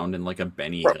around in like a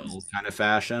Benny Hill kind of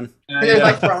fashion. And they're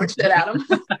like throwing shit at him.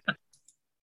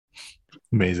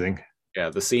 Amazing. Yeah,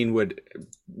 the scene would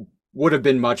have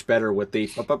been much better with the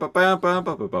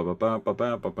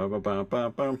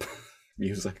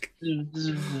music.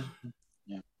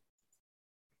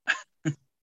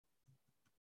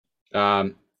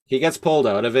 He gets pulled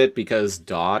out of it because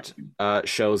Dot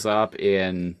shows up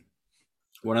in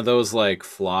one of those like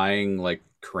flying like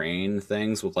crane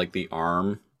things with like the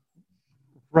arm.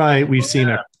 Right, we've seen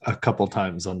a couple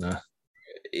times on the.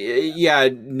 Yeah,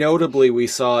 notably we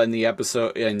saw in the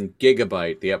episode in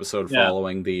Gigabyte, the episode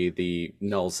following the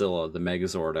Nullzilla, the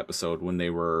Megazord episode, when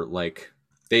they were like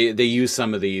they used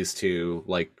some of these to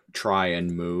like try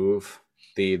and move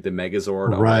the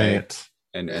Megazord away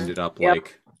and ended up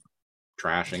like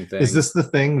trashing things. Is this the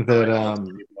thing that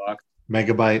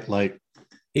Megabyte like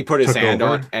he put his hand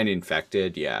over? on and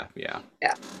infected? Yeah.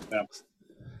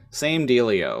 Same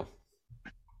dealio.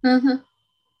 And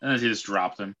he just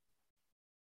dropped him.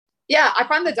 Yeah, I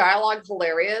find the dialogue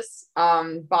hilarious.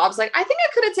 Bob's like, I think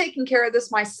I could have taken care of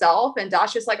this myself. And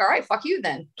Dot's just like, all right, fuck you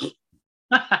then.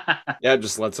 Yeah,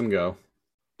 just lets him go.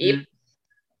 Yep.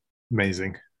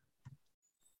 Amazing.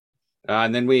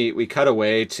 And then we cut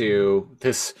away to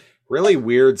this really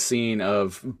weird scene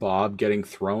of Bob getting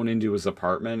thrown into his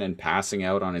apartment and passing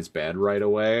out on his bed right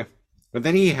away. But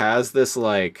then he has this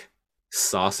like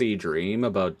saucy dream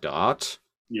about Dot.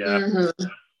 Yeah.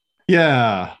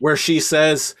 Yeah. Where she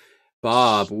says,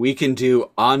 Bob, we can do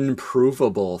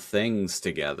unprovable things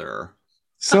together.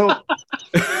 So,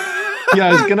 yeah,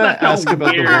 I was going to ask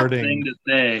about the wording. Thing to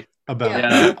say.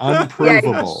 About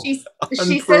unprovable. Yeah,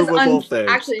 she unprovable says,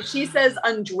 actually, she says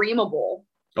undreamable.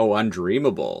 Oh,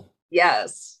 undreamable.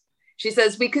 Yes. She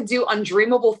says, we could do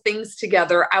undreamable things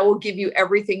together. I will give you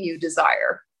everything you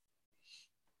desire.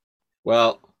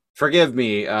 Well, forgive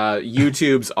me.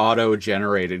 YouTube's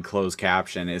auto-generated closed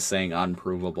caption is saying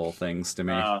unprovable things to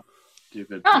me.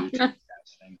 Stupid.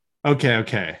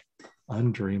 Okay.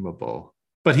 Undreamable.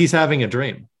 But he's having a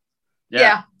dream.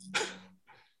 Yeah.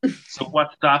 So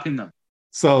what's stopping them?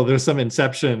 So there's some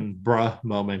Inception bruh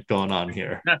moment going on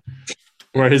here.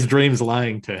 Where his dream's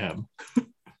lying to him.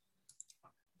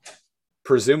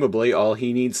 Presumably, all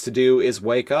he needs to do is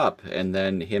wake up, and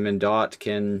then him and Dot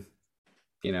can,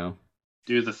 do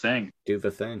the thing.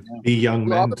 Be young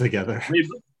men together. Come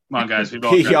on, guys. We've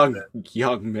all Be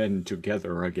young men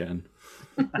together again.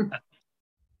 And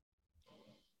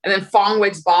then Fong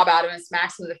wakes Bob out and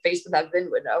smacks him in the face with that VIN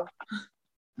window.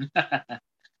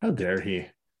 How dare he?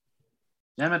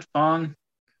 Damn it, Fong.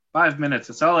 5 minutes.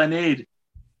 That's all I need.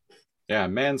 Yeah,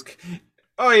 man's...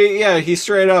 Oh, yeah, he's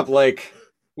straight up, like...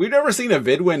 We've never seen a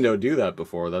vid window do that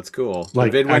before. That's cool.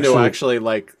 Like, the vid window actually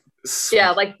like...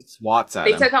 like... swats at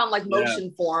they him. took on, like,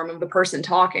 motion form of the person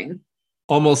talking.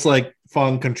 Almost like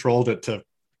Fong controlled it to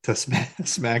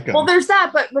smack him. Well, there's that,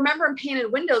 but remember in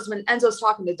Painted Windows when Enzo's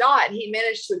talking to Dot, he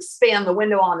managed to expand the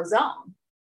window on his own.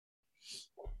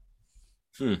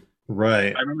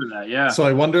 Right. I remember that. Yeah. So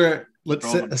I wonder, let's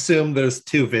Scroll them. assume there's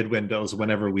 2 vid windows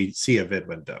whenever we see a vid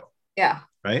window, Yeah.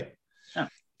 right? Yeah.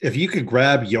 If you could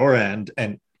grab your end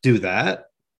and do that,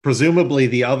 presumably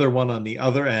the other one on the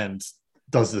other end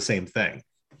does the same thing.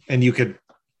 And you could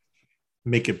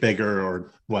make it bigger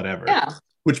or whatever. Yeah.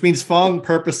 Which means Fong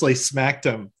purposely smacked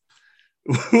him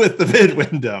with the vid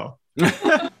window.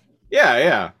 Yeah.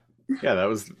 That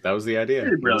was the idea. Pretty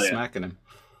He was brilliant. smacking him.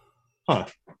 Huh.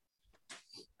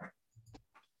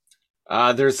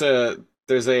 There's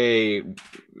a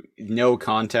no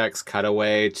context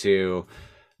cutaway to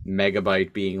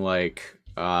Megabyte being like,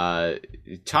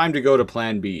 time to go to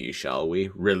Plan B, shall we?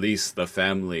 Release the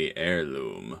family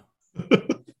heirloom.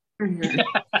 Mhm.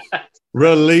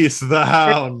 Release the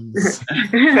hounds.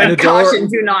 And a door- Caution,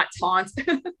 do not taunt.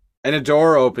 And a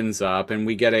door opens up, and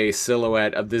we get a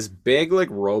silhouette of this big, like,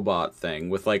 robot thing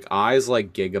with, like, eyes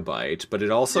like Gigabyte, but it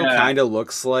also Yeah. kind of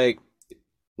looks like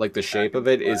the shape of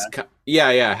it is,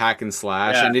 hack and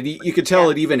slash, Yeah. and you could tell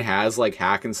it even has, like,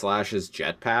 hack and slash's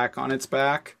jetpack on its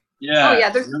back. Yeah. Oh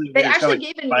yeah, Really they weird. It's got, actually like,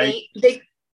 gave a spikes. name.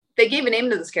 They gave a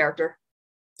name to this character.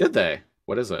 Did they?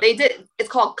 What is it? They did. It's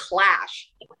called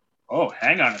Clash. Oh,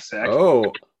 hang on a sec.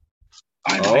 Oh,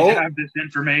 I Oh. might have this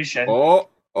information. oh,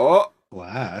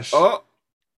 Flash. oh.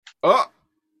 Oh.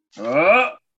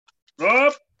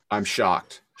 I'm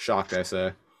shocked. Shocked, I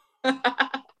say.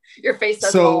 Your face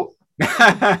says So all.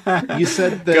 you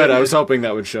said that Good, I was hoping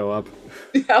that would show up.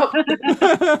 Yep.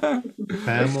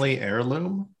 family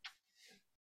heirloom.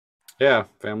 Yeah,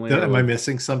 family. Am I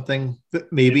missing something?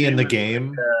 Maybe in the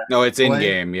game. No, it's in Play?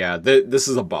 game. Yeah, this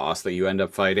is a boss that you end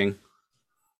up fighting.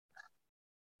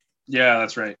 Yeah,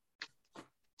 that's right.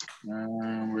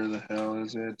 Where the hell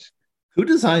is it? Who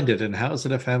designed it and how is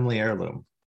it a family heirloom?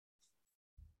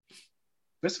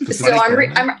 There's some So So funny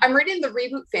I'm reading the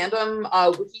Reboot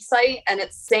Fandom wiki site, and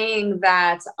it's saying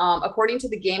that according to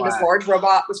the game, this Wow. large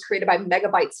robot was created by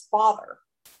Megabyte's father.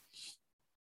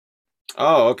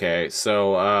 Oh, okay.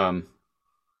 So, all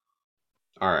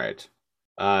right.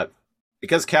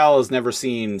 Because Cal has never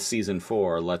seen season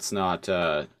 4, let's not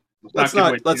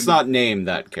name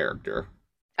that character.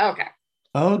 Okay.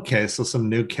 Okay, so some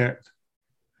new character.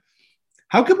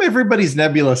 How come everybody's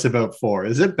nebulous about 4?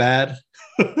 Is it bad?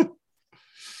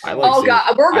 I like Oh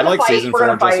god, we're I gonna like fight. season We're 4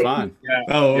 gonna just fight. fine.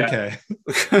 Oh, Yeah. okay.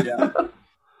 Yeah.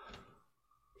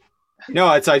 No,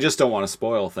 I just don't want to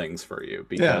spoil things for you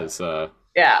because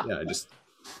Yeah. I just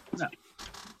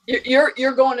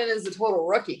You're going in as a total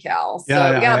rookie, Cal. So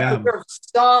Yeah, we I gotta am. preserve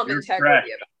some You're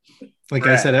integrity. Like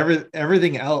Right. I said,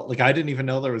 everything else, like I didn't even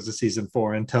know there was a season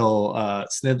 4 until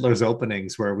Snidler's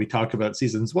openings, where we talked about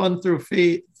seasons 1 through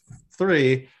 3,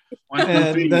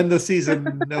 and then the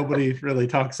season nobody really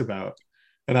talks about.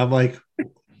 And I'm like,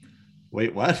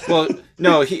 wait, what? well,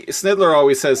 no, Snidler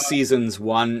always says seasons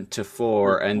 1 to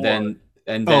 4, and then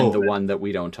Oh. the one that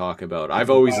we don't talk about. I've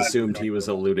always assumed he was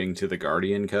alluding to the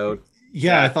Guardian Code.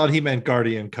 Yeah, I thought he meant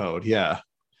Guardian Code. Yeah.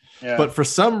 Yeah. But for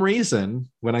some reason,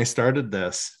 when I started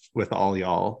this with all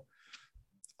y'all,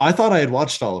 I thought I had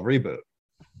watched all of Reboot.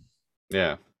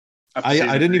 Yeah. Up to I season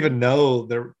didn't 3. even know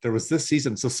there was this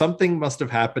season. So something must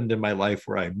have happened in my life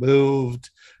where I moved,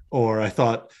 or I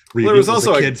thought Reboot Well, there was was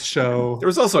also a a- kids show. There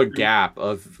was also a gap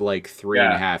of like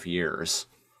 3.5 years.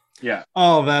 Yeah.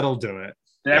 Oh, that'll do it.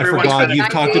 Everyone I forgot kind of- you've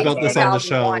talked about this on the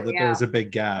show 2001, that yeah. there was a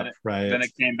big gap, right? Then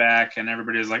it came back and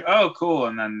everybody was like, "Oh, cool,"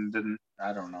 and then didn't.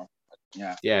 I don't know.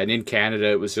 Yeah. Yeah, and in Canada,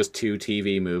 it was just 2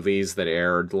 TV movies that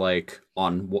aired like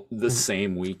on the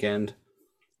same weekend.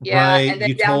 Yeah, right. and then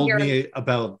You down told here- me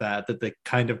about that they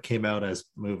kind of came out as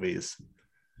movies.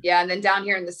 Yeah, and then down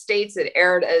here in the States, it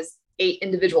aired as 8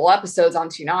 individual episodes on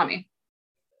Toonami.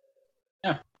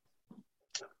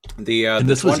 And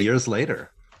this was years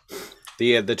later.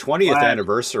 The 20th Wow.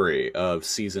 anniversary of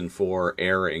season 4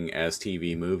 airing as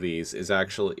TV movies is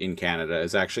actually in Canada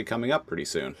is actually coming up pretty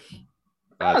soon.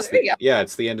 It's there you go. Yeah,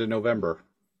 it's the end of November.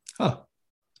 Huh.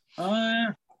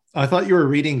 Yeah. I thought you were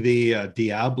reading the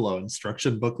Diablo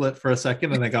instruction booklet for a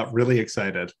second, and I got really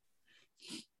excited.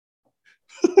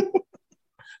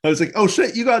 I was like, "Oh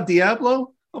shit, you got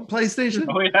Diablo on PlayStation?"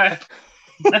 Oh yeah.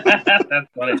 That's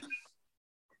funny.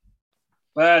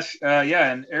 Clash,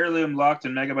 an heirloom locked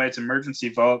in Megabyte's emergency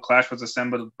vault. Clash was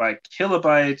assembled by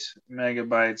Kilobyte,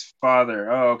 Megabyte's father.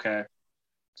 Oh, okay.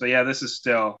 So yeah, this is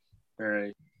still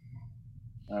very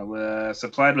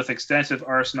supplied with extensive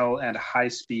arsenal and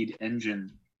high-speed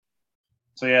engine.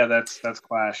 So yeah, that's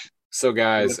Clash. So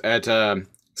guys, at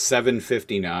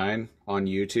 7:59 on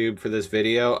YouTube for this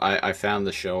video, I found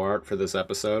the show art for this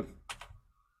episode.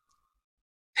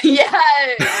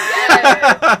 Yes.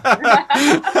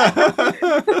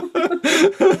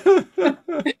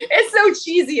 It's so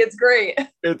cheesy. cheesy. It's great.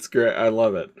 It's great. I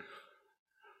love it.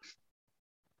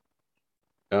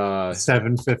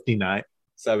 7:59.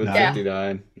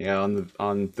 7:59. Yeah,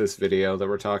 on this video that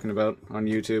we're talking about on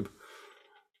YouTube.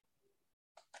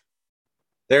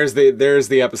 There's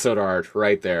the episode art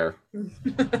right there.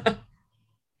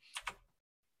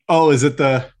 Oh, is it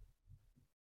the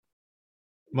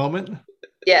moment?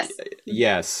 Yes.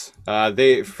 Yes.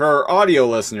 They for audio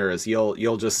listeners,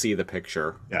 you'll just see the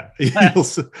picture. Yeah,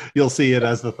 you'll see it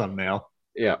as the thumbnail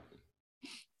Yeah.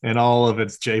 in all of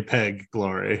its JPEG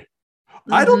glory.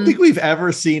 I don't think we've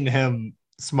ever seen him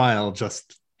smile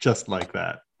just like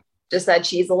that. Just that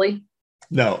cheesily.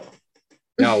 No.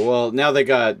 No, well, now they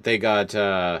got big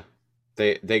PlayStation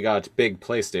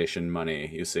money,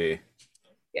 you see.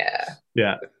 Yeah.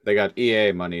 Yeah. They got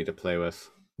EA money to play with.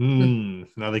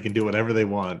 Now they can do whatever they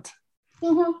want.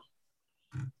 Mm-hmm.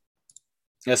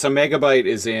 Yeah, so Megabyte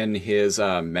is in his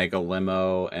mega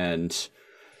limo, and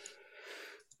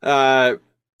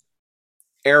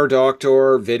Air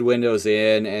Doctor VidWindow's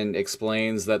in and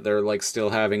explains that they're like still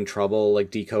having trouble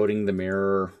like decoding the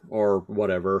mirror or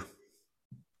whatever.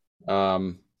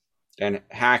 And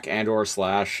Hack and or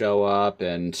Slash show up,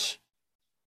 and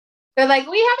They're like,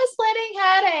 we have a splitting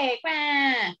headache.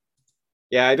 Meh.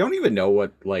 yeah, I don't even know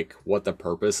what the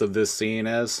purpose of this scene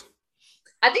is.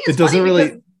 I think it's It doesn't funny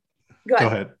really. because- Go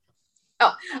ahead.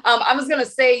 I was gonna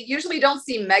say, usually you don't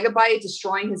see Megabyte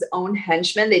destroying his own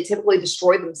henchmen. They typically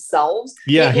destroy themselves.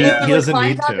 Yeah, he literally doesn't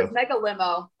climbs need out to. his mega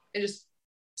limo and just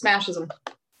smashes them.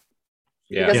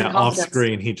 Yeah. doesn't Yeah, off competence.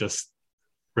 screen, he just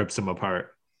rips him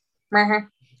apart.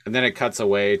 And then it cuts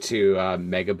away to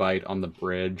Megabyte on the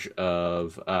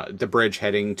bridge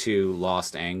heading to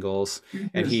Lost Angles,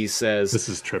 and he says, This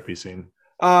is trippy scene.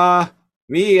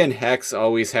 me and Hex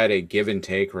always had a give and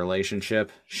take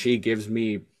relationship. She gives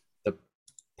me the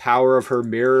power of her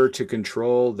mirror to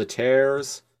control the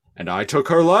tears, and I took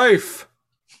her life.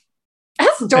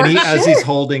 That's dark And as he's shit.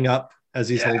 holding up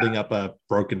a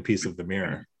broken piece of the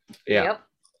mirror. Yeah. Yep.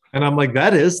 And I'm like,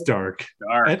 that is dark.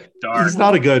 And Dark. He's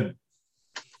not a good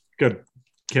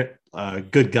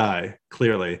guy,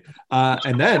 clearly.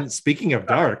 And then speaking of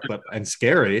dark and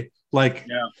scary, like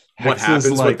Yeah. What Hex is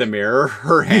happens like, with the mirror?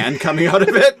 Her hand coming out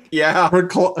of it? Yeah. her,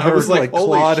 I was like,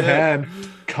 holy clawed shit. hand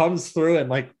comes through and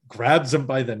like grabs him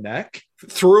by the neck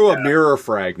Through a mirror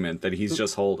fragment that he's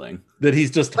just holding. that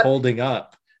he's just holding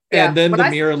up. Yeah, And then when the I-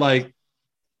 mirror like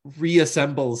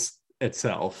reassembles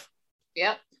itself.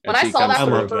 Yep. And When I she saw comes that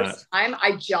for through. the first time,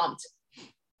 I jumped.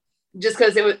 Just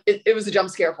because it was a jump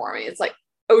scare for me. It's like,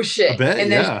 oh shit. I bet,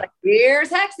 and then yeah. she's like, here's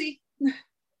Hexy.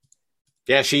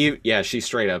 Yeah, she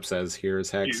straight up says,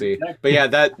 "Here's Hexy." Here's Hexy. But yeah,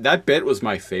 that bit was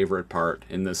my favorite part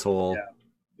in this whole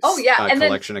Oh, yeah, and then-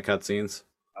 collection of cutscenes.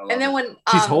 I love And then it. when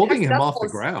She's holding Hex him off the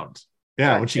Decibels- ground.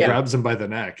 Yeah, when she Yeah. grabs him by the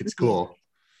neck. It's cool.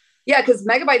 Yeah, because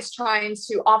Megabyte's trying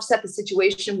to offset the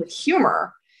situation with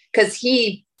humor because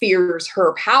he fears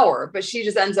her power, but she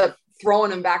just ends up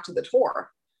throwing him back to the Tor.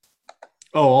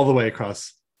 Oh, all the way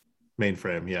across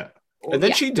mainframe. Yeah. And then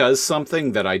Yeah. she does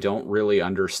something that I don't really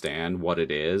understand what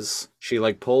it is. She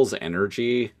like pulls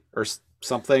energy or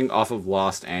something off of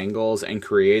Lost Angles and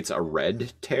creates a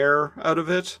red tear out of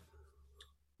it.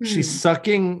 She's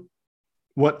sucking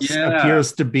what Yeah.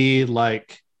 appears to be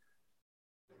like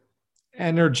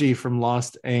energy from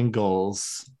Lost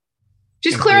Angles.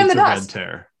 She's and clearing the creates a red dust.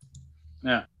 tear.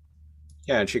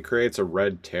 Yeah, and she creates a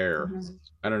red tear. Mhm.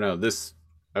 I don't know.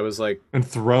 I was like, And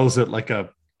throws it like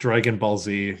a Dragon Ball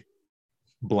Z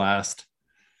blast,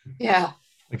 Yeah.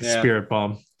 like a Yeah. spirit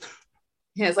bomb.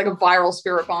 Yeah, it's like a viral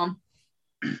spirit bomb.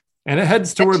 And it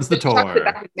heads towards the It chucks it Tor.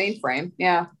 back at mainframe.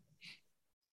 Yeah.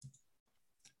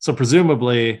 So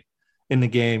presumably in the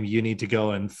game, you need to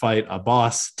go and fight a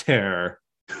boss tear.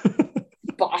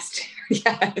 Boss.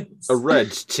 Yes. a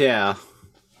red tear.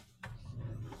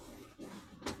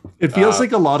 It feels Uh,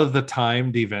 like a lot of the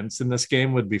timed events in this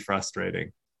game would be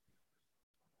frustrating.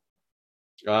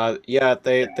 Yeah,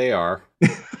 they are.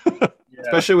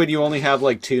 Especially when you only have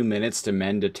like 2 minutes to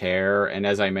mend a tear, and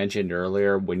as I mentioned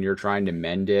earlier, when you're trying to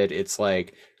mend it, it's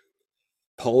like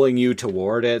pulling you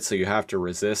toward it, so you have to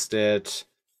resist it.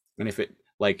 And if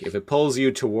it pulls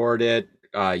you toward it,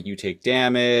 you take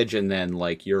damage, and then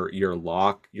like your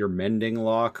mending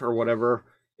lock or whatever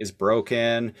is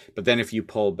broken. But then if you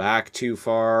pull back too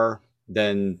far,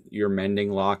 then your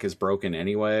mending lock is broken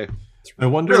anyway. I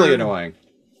wonder. Really annoying.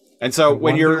 And so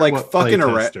when you're wonder like what fucking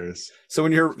around, playtesters- so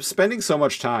when you're spending so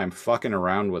much time fucking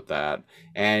around with that,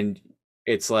 and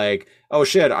it's like, oh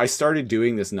shit, I started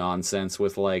doing this nonsense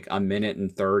with like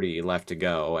 1:30 left to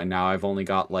go, and now I've only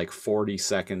got like 40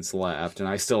 seconds left, and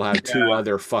I still have two Yeah.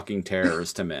 other fucking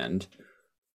tears to mend.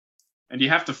 And you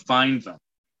have to find them.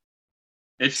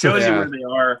 It shows you where they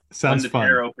are Sounds when the fun.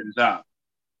 door opens up.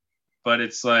 But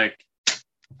it's like,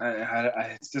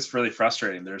 it's just really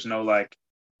frustrating. There's no like,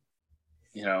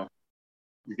 you're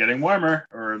getting warmer,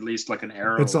 or at least like an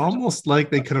arrow. It's almost like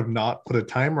they could have not put a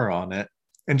timer on it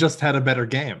and just had a better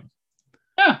game.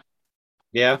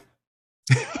 Yeah.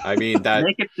 I mean that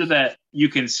make it so that you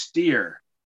can steer.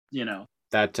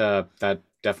 that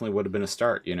definitely would have been a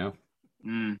start.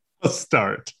 Mm. A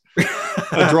start.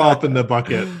 A drop in the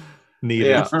bucket needed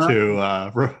Yeah.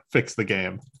 to fix the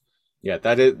game. Yeah,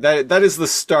 that is the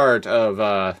start of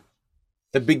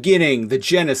the beginning, the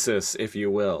genesis, if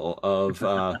you will, of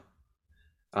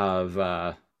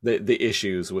the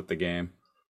issues with the game.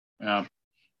 Yeah.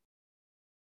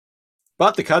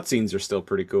 But the cutscenes are still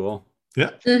pretty cool.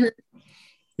 Yeah. Mhm.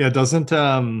 Yeah, doesn't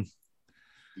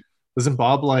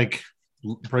Bob like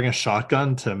bring a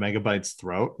shotgun to Megabyte's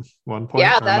throat at one point?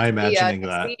 Yeah, or am I that's imagining the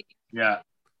that? scene. Yeah.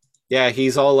 Yeah,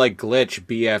 he's all like glitch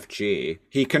BFG.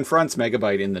 He confronts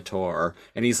Megabyte in the tour,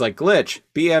 and he's like glitch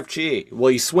BFG.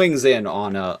 Well, he swings in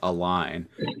on a line,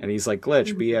 and he's like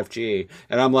glitch BFG,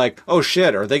 and I'm like, oh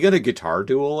shit, are they gonna guitar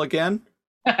duel again?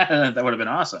 That would have been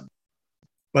awesome.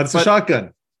 But it's a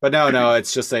shotgun. But no,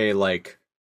 it's just a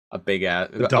big ass,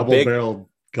 The double-barreled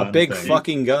gun. a big thing.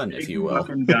 fucking gun, if you will.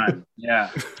 Fucking gun. Yeah.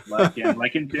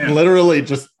 Like in Doom. Literally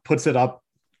just puts it up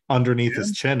underneath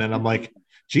his chin, and I'm like,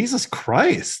 Jesus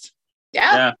Christ.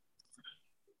 Yeah. Yeah.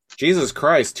 Jesus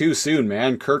Christ, too soon,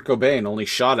 man. Kurt Cobain only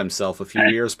shot himself a few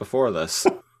years before this.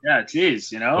 Yeah.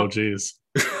 Geez. Oh, geez.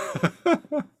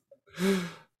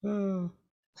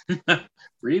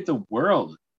 Read the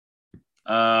world.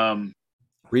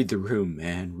 Read the room,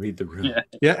 man. Read the room. Yeah.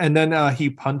 Yeah, and then he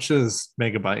punches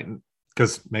Megabyte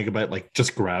because Megabyte like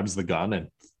just grabs the gun and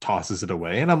tosses it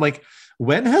away. And I'm like,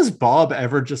 when has Bob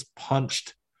ever just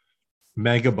punched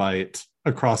Megabyte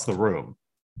across the room?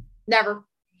 Never.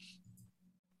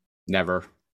 Never.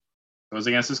 Goes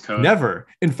against his code. Never.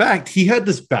 In fact, he had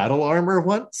this battle armor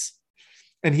once,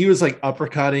 and he was like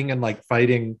uppercutting and like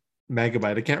fighting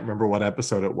Megabyte. I can't remember what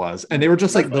episode it was, and they were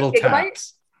just like Was it little Gigabyte?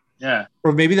 taps. Yeah.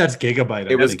 Or maybe that's Gigabyte.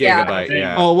 It was Yeah. Gigabyte,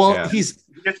 yeah. Oh well, yeah. he's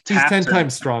He gets 10 tapped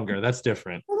times stronger. That's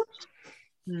different.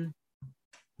 Hmm.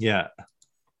 Yeah.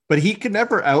 But he could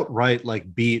never outright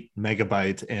like beat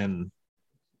Megabyte in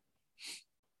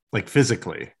like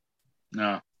physically.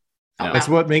 No. No. That's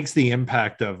what makes the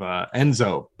impact of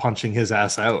Enzo punching his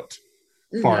ass out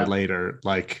far Yeah. later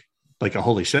like a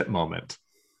holy shit moment.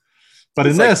 But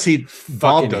It's in like this,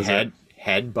 Bob Fucking does it.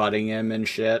 head butting him and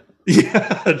shit.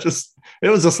 Yeah, it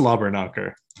was a slobber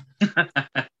knocker.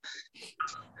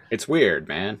 It's weird,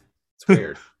 man. It's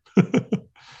weird.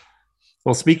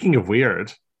 Well, speaking of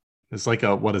weird, it's like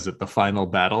what is it? The final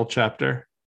battle chapter?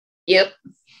 Yep.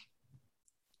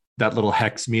 That little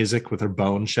hex music with her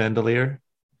bone chandelier.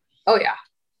 Oh yeah.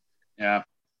 Yeah.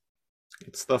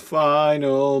 It's the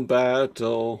final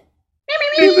battle.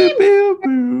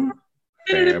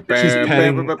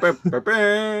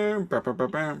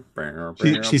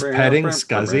 She's she's petting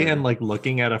Scuzzy and like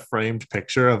looking at a framed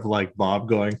picture of like Bob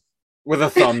going with a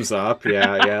thumbs up.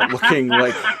 Yeah, looking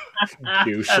like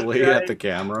douchely That's at the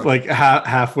camera. like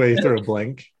halfway through a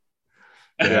blink.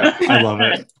 Yeah. I love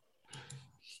it.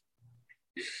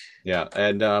 Yeah,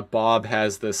 and Bob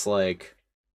has this like.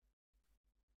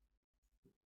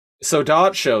 So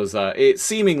Dot shows up.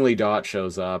 Dot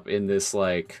shows up in this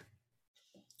like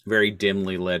very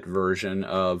dimly lit version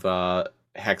of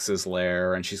Hex's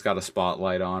lair, and she's got a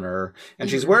spotlight on her, and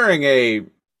she's wearing a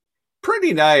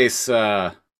pretty nice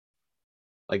like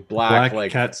black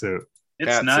like catsuit. It's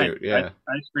Cat nice. suit, yeah.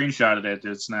 I screenshotted it.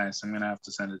 It's nice. I'm gonna have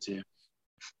to send it to you.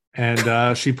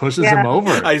 And she pushes Yeah. him over.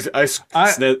 AP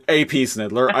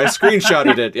Snidler. I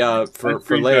screenshotted it for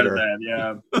Screenshotted later.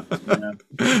 that,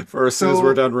 yeah. For as soon as So-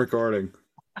 we're done recording.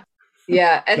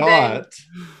 Yeah. And then Dot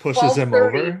pushes him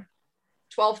 12:30. over.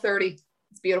 12:30.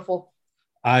 It's beautiful.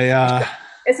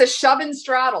 It's a shove and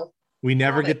straddle. we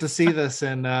never Love get it. to see this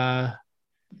in the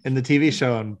TV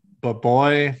show, but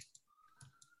boy,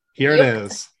 here Yep. it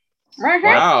is.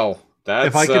 Wow. That's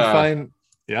If I could find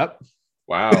yep.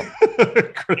 wow.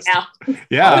 Chris- Yeah.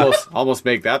 Yeah. Almost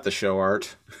make that the show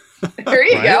art. There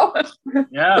you Right? go.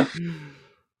 Yeah.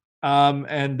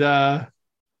 And Yeah,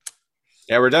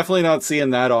 we're definitely not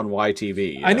seeing that on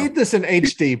YTV. you I know? need this in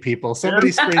HD, people. Somebody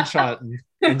screenshot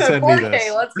and send me 4K.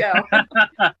 this. Let's go.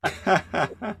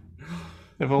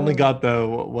 I've only got the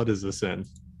what is this in?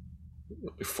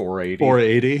 480.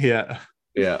 480, yeah.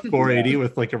 Yeah. 480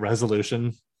 with like a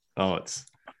resolution. Oh,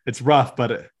 it's rough,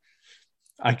 but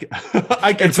I can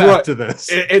It's back rough. to this.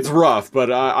 It's rough,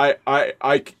 but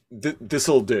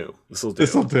this'll do. This'll do.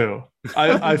 This'll do.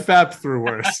 I fapped through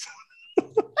worse.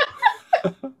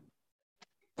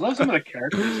 I love some of the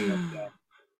characters in this guy.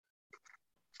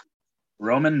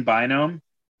 Roman Binome,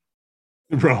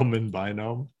 Roman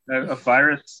Binome. a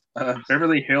virus,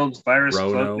 Beverly Hills virus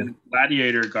Rono. cloaked in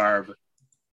gladiator garb.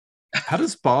 How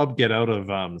does Bob get out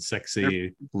of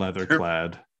sexy leather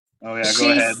clad? Oh yeah,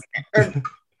 go ahead.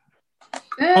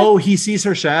 Oh, he sees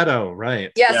her shadow,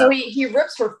 right? Yeah, so he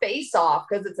rips her face off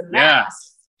because it's a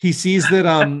mask. He sees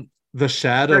that the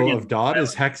shadow Friggin' of Dot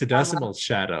is violent. Hexadecimal's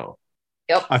shadow.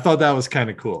 Yep. I thought that was kind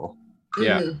of cool.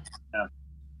 Yeah.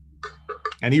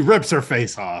 And he rips her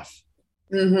face off.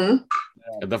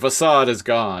 Mm-hmm. The facade is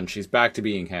gone. She's back to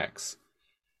being Hex.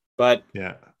 But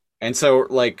Yeah. and so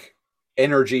like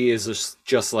energy is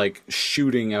just like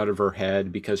shooting out of her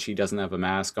head because she doesn't have a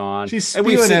mask on. She's and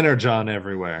we've spewing seen, energon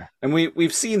everywhere. and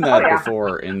we've seen that yeah.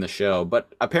 before in the show,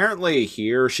 but apparently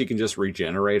here she can just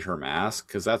regenerate her mask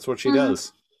because that's what she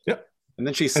does. Yep. And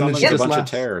then she then summons she a just bunch of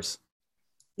laughs. terrors.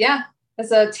 Yeah,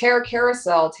 it's a Terra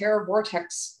Carousel, Terra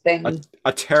Vortex thing.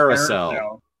 A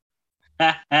Terracell.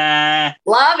 Love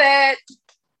it.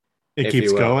 It If keeps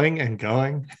you will. going and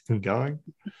going and going.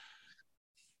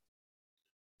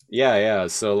 Yeah.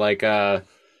 So like a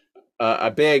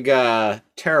big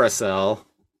Terracell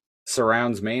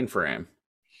surrounds mainframe.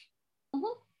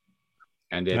 Mhm.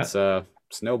 And it's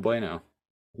no bueno.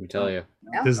 Let me tell you.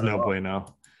 There's no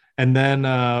bueno. And then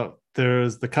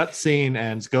there's the cutscene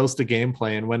and goes to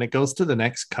gameplay. And when it goes to the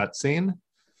next cutscene,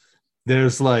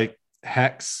 there's like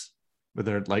Hex with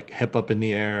her like hip up in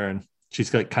the air and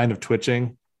she's like kind of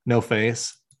twitching, no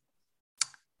face.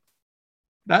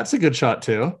 That's a good shot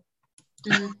too.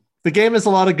 Mhm. The game has a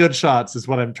lot of good shots, is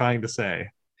what I'm trying to say.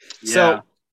 So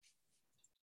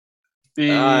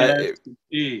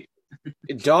BSP.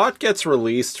 Dot gets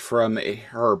released from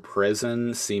her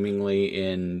prison, seemingly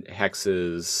in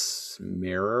Hex's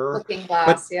mirror. Looking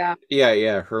glass, yeah.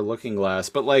 Yeah, her looking glass.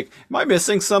 But like, am I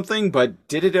missing something? But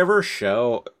did it ever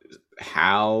show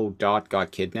how Dot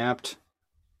got kidnapped?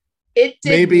 It did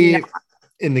Maybe not.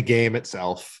 in the game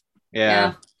itself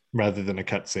Yeah. rather than a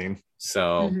cutscene.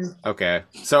 So Mhm. okay.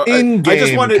 So In-game I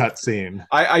just wanted cutscene.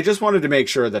 I just wanted to make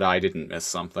sure that I didn't miss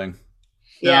something.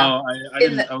 Yeah. No, I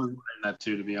didn't. I was wondering that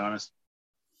too, to be honest.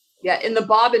 Yeah, in the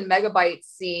Bob and Megabyte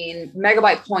scene,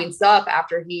 Megabyte points up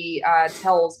after he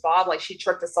tells Bob, like, she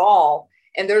tricked us all.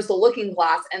 And there's the looking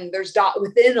glass, and there's Dot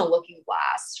within a looking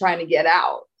glass trying to get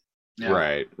out.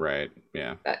 Yeah. Right.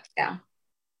 Yeah. But, yeah.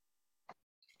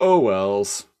 Oh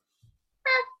wells.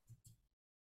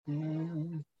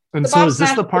 And The so box is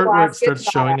this the match part where it glass gets starts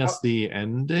showing out. us the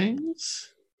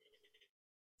endings?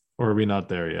 Or are we not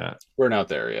there yet? We're not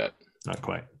there yet. Not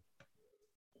quite.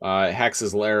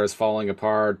 Hex's lair is falling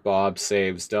apart. Bob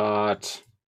saves Dot.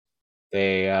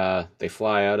 They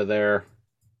fly out of there.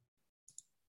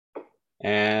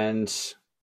 And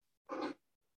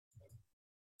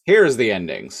here's the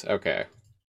endings. Okay.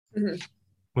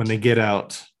 When they get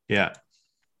out. Yeah.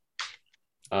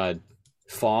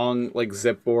 Fong like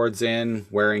zip boards in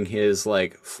wearing his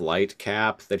like flight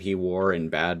cap that he wore in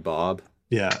Bad Bob.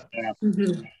 Yeah.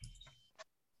 Mhm.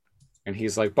 And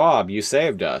he's like, Bob, you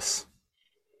saved us.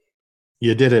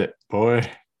 You did it, boy.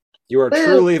 You are Woo.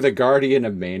 truly the guardian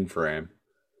of mainframe.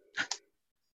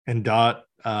 And Dot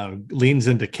leans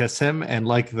in to kiss him. And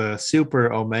like the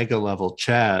super Omega level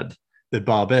Chad that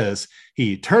Bob is,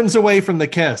 he turns away from the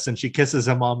kiss and she kisses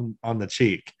him on the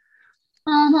cheek.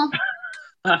 Uh-huh.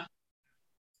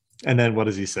 And then what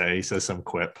does he say? He says some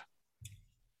quip.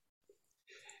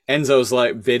 Enzo's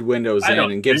like vid windows I in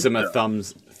don't and gives think him a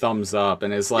so. thumbs up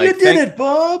and is like, You did it,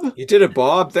 Bob. You did it,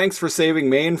 Bob. Thanks for saving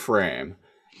mainframe.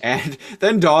 And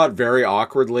then Dot very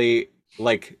awkwardly,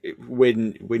 like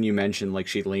when you mentioned like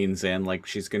she leans in like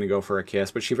she's gonna go for a kiss,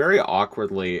 but she very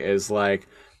awkwardly is like,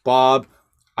 Bob,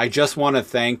 I just want to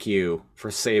thank you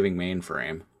for saving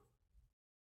mainframe.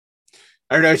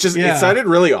 I don't know, it's just Yeah. it sounded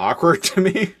really awkward to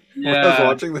me when I was Yeah,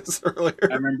 watching this I earlier.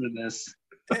 remember this.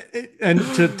 And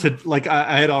to like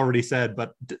I had already said,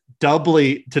 but double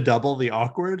the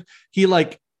awkward, he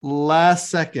like last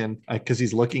second, because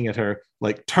he's looking at her,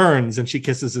 like turns and she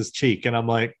kisses his cheek, and I'm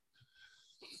like,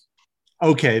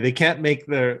 okay, they can't make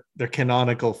their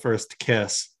canonical first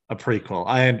kiss a prequel.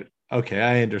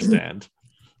 I understand,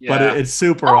 Yeah. but it's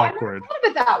super Oh, I never awkward. thought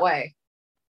of it that way.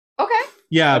 Okay.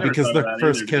 Yeah, I never because thought the of that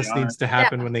first either, to kiss be needs honest. to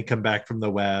happen Yeah. when they come back from the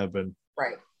web, and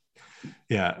Right.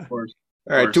 yeah. Of course.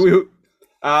 All right, do we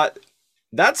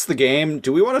that's the game.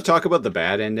 Do we want to talk about the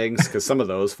bad endings? Because some of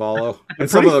those follow. And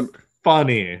some of them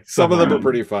Funny. some of them somehow. are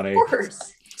pretty funny. Of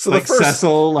course. So like the first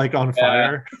Cecil like on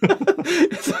fire.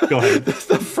 Go ahead.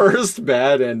 The first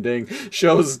bad ending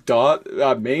shows Dot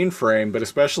mainframe, but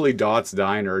especially Dot's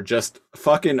diner, just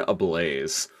fucking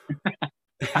ablaze.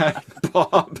 And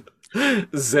Bob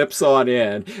zips on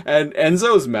in, and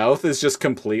Enzo's mouth is just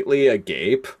completely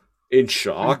agape in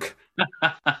shock.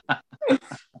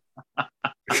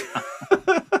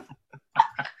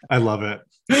 I love it.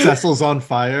 Cecil's on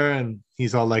fire and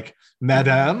he's all like,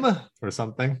 Madame, or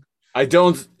something. I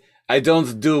don't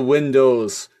do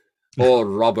windows or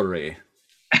robbery.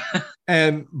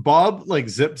 And Bob like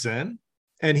zips in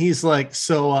and he's like,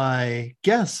 so I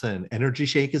guess an energy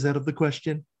shake is out of the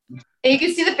question. And you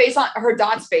can see the face on her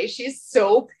Dot's face. She's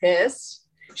so pissed.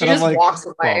 She And I'm just like, walks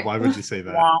away. Well, why would you say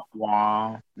that? Wah,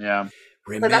 wah. Yeah.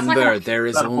 that's not Remember, gonna- there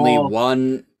is that only whole-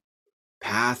 one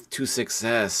path to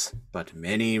success, but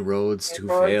many roads to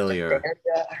failure.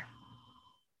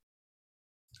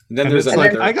 And then And there's it's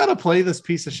like, another. I gotta play this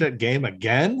piece of shit game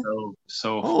again.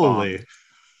 So Holy.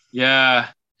 yeah.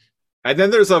 And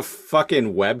then there's a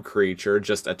fucking web creature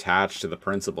just attached to the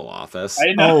principal office.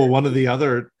 I know. Oh, one of the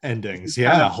other endings.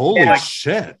 Yeah, holy Yeah.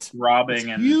 shit. Robbing It's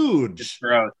and huge. it's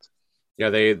gross.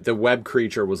 Yeah, the web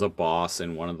creature was a boss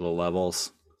in one of the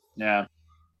levels. Yeah.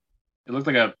 It looked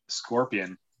like a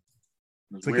scorpion.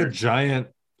 It was It's like weird. a giant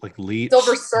like leech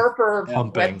Silver Surfer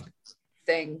pumping, web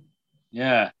thing.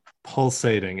 Yeah.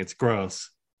 pulsating. It's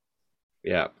gross.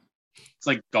 Yeah. It's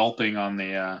like gulping on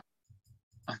the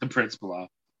principal off.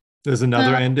 There's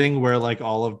another Huh. ending where like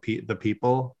all of the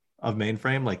people of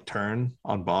Mainframe like turn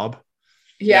on Bob.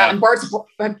 Yeah, Yeah. and Bart's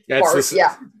it's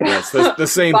yeah. Yeah, it's the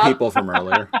same Bob- people from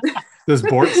earlier. There's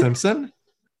Bort Simpson.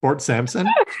 Bort Sampson.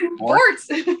 Bort.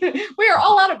 We are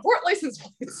all out of Bort license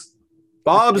plates.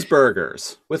 Bob's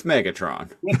Burgers with Megatron.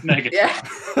 With Megan. Yeah.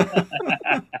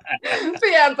 But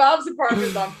yeah, Bob's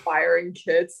apartment's on fire and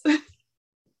kids.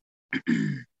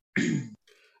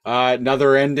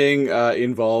 Another ending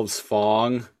involves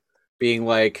Fong being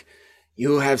like,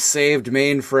 "You have saved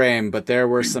Mainframe, but there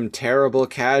were some terrible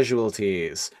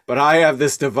casualties. But I have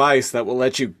this device that will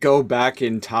let you go back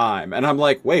in time." And I'm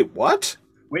like, wait, what?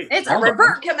 Wait, It's a hold on.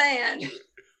 revert command.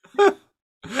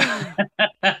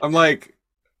 I'm like,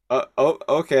 oh,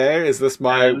 okay. Is this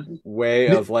my Yeah. way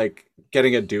of like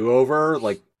getting a do-over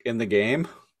like in the game?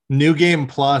 New game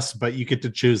plus, but you get to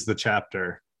choose the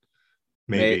chapter.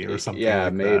 Maybe or something. Yeah,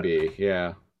 like maybe.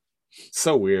 Yeah.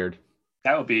 So weird.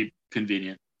 That would be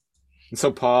convenient. And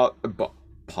so Pog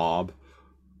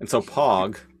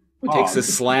takes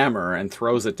his slammer and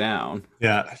throws it down.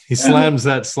 That. Yeah. He slams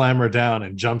that slammer down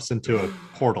and jumps into a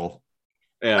portal.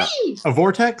 Yeah, A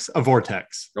vortex? A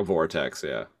vortex. a vortex.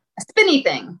 Yeah, A spinny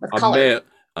thing with color.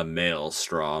 a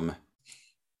maelstrom.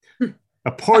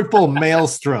 A purple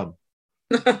maelstrom.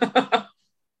 The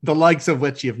likes of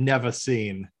which you've never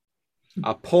seen.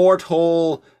 A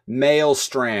porthole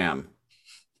maelstrom.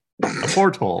 A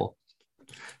porthole.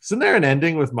 Isn't there an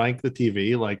ending with Mike the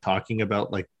TV like talking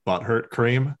about like butthurt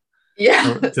cream?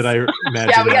 Yeah. Or did I imagine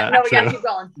Yeah, we that? got to too? keep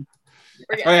going.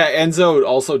 We're Oh getting- yeah, Enzo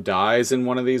also dies in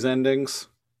one of these endings.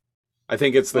 I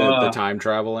think it's the time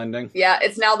travel ending. Yeah,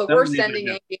 it's now the That worst was even ending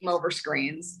good. in game over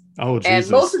screens. Oh And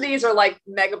Jesus! most of these are like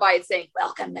Megabyte saying,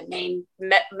 "Welcome to main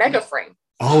Mega Frame."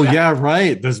 Oh yeah,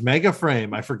 right. There's Mega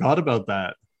Frame. I forgot about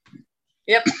that.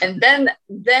 Yep. And then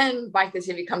Mike the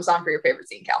TV comes on for your favorite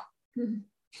scene, Cal.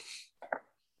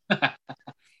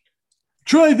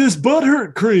 Try this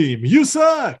butthurt cream. You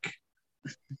suck.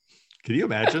 Can you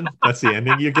imagine? That's the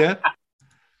ending you get.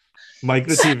 Mike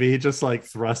the TV just like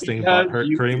thrusting Yeah, butthurt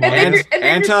you- cream. And on then, it.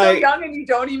 you're so young and you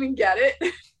don't even get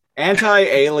it.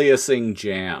 Anti-aliasing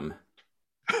jam,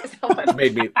 So much- which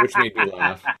made me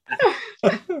laugh.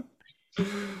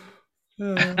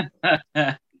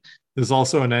 There's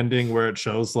also an ending where it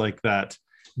shows like that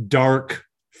dark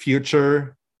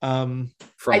future. From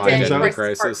Identity Identity Crisis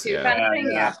Part Crisis. 2 Yeah. kind of thing,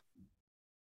 Yeah. yeah.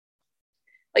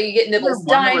 Like you get Nibble's One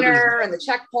where there's- Diner and the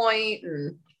checkpoint.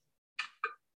 And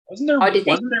Wasn't there Oh, did they-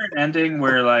 wasn't there an ending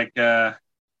where like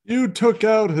You took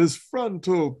out his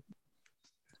frontal.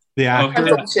 The actor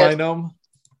yeah. binom.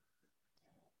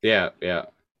 Yeah.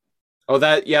 Oh,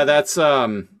 that's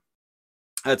an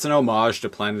homage to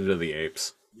Planet of the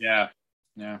Apes. yeah.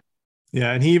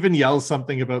 Yeah, and he even yells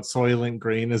something about Soylent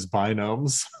Green as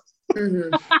binomes.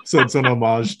 Mhm. So it's an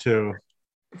homage to.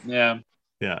 Yeah.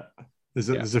 Yeah, Yeah.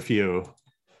 there's a few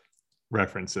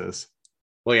references.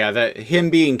 Well, yeah, that him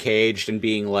being caged and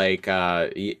being like,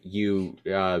 you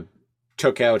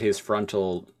took out his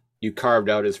frontal, you carved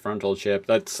out his frontal chip.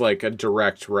 That's like a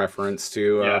direct reference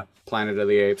to Yeah. Planet of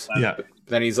the Apes. Yeah.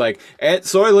 Then he's like,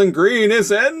 Soylent Green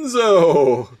is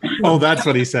Enzo, Oh, that's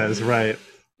what he says, right?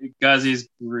 Because he's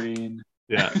green.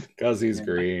 Yeah. because he's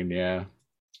green. Yeah.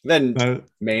 Then Uh,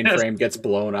 Mainframe gets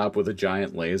blown up with a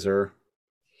giant laser.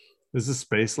 is this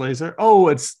space laser? Oh,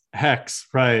 it's Hex,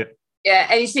 right? Yeah,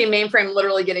 and you see Mainframe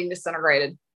literally getting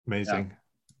disintegrated. Amazing.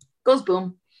 Goes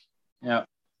boom. Yeah.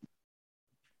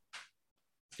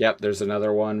 Yep, there's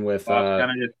another one with Bob's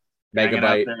kind of just hanging out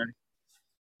Megabyte. there.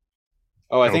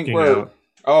 Oh, I think Choking we're. out.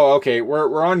 Oh, okay.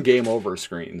 We're on game over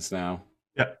screens now.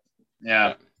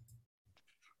 Yeah.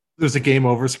 There's a game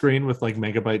over screen with like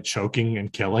Megabyte choking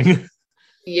and killing.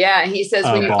 Yeah, and he says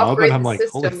when you Bob, upgrade and I'm the like,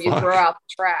 holy system, you fuck. throw out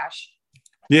the trash.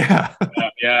 Yeah.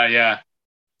 Yeah.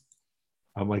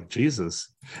 I'm like, Jesus.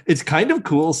 It's kind of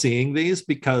cool seeing these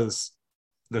because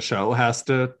the show has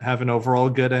to have an overall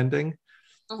good ending.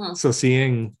 Mhm. So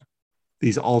seeing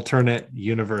these alternate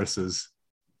universes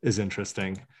is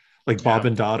interesting. Like Bob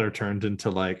and Dot are turned into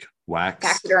like wax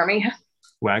Taxidermy.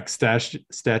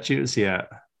 statues. Yeah.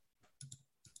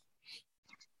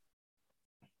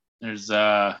 There's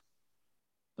at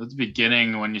the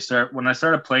beginning when I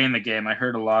started playing the game, I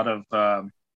heard a lot of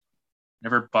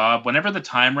whenever the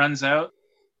time runs out,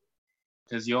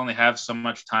 because you only have so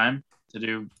much time to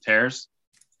do tears,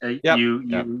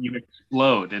 you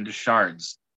explode into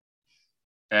shards.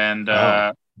 And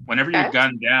whenever you're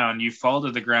gunned down, you fall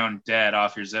to the ground dead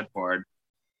off your zip board.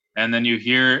 And then you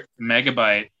hear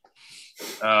Megabyte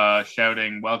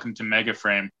shouting, "Welcome to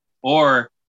Megaframe." Or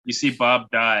you see Bob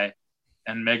die,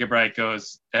 and Megabyte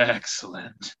goes,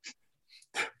 "Excellent."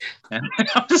 And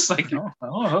I'm just like,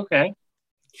 oh, okay.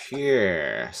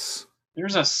 Cheers.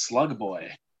 There's a slug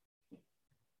boy.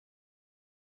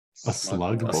 A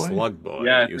slug A boy? slug boy.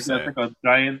 Yeah, you it's say. like a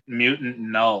giant mutant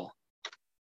null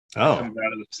that Oh, comes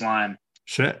out of the slime.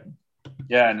 shit.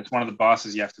 Yeah, and it's one of the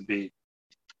bosses you have to beat.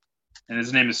 And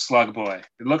his name is Slug Boy.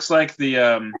 It looks like the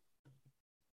worm.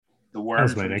 That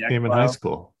was my from the nickname in high X-Files.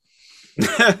 school.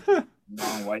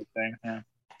 Long white thing. Yeah.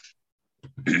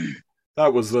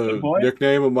 That was the Slug boy?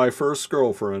 nickname of my first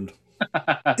girlfriend.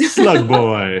 Slug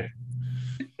boy.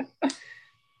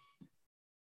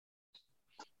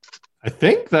 I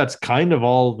think that's kind of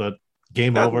all the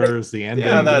game That- overs, the endings.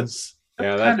 Yeah, that's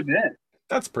Kind of it.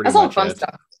 that's pretty That's all much fun it.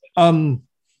 stuff.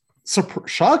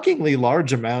 Shockingly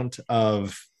large amount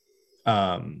of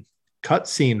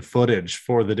cutscene footage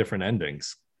for the different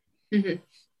endings.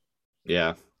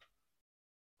 Yeah.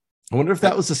 I wonder if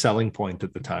that was a selling point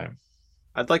at the time.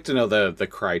 I'd like to know the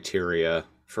criteria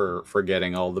for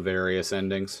getting all the various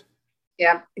endings.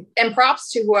 Yeah. And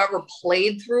props to whoever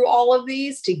played through all of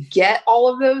these to get all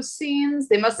of those scenes.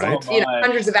 They must have, Right.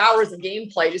 hundreds of hours of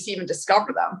gameplay just to even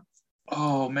discover them.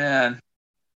 Oh man.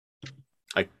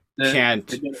 I The- Can't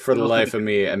they did- for the they also life did- of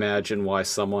me imagine why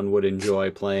someone would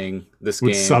enjoy playing this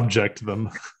Would game subject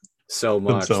them. so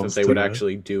much that themselves they to would that.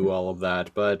 actually do all of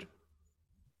that. But I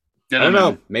Gentlemen,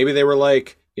 don't know. Maybe they were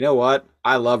like, you know what?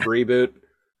 I love Reboot.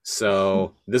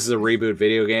 So this is a Reboot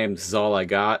video game. This is all I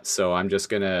got. So I'm just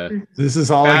gonna This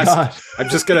is all I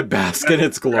got. bask in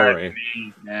its glory.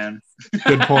 man.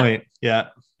 Good point. Yeah,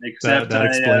 Except that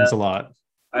explains a lot.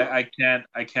 I can't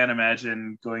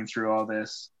imagine going through all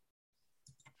this.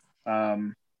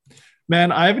 Man,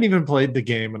 I haven't even played the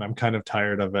game and I'm kind of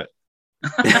tired of it.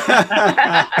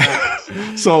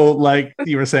 So, like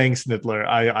you were saying, Snidler,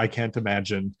 I can't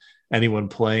imagine anyone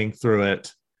playing through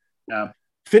it, Yeah.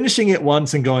 finishing it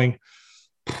once and going,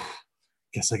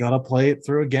 guess I gotta play it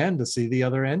through again to see the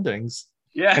other endings.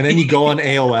 Yeah. And then you go on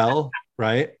AOL,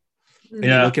 right? And you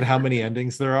Yeah. look at how many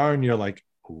endings there are, and you're like,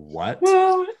 what?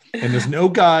 And there's no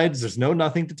guides, there's no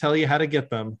nothing to tell you how to get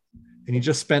them. And you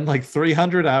just spend like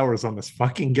 300 hours on this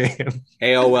fucking game.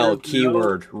 AOL There's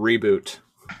keyword reboot.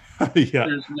 Yeah.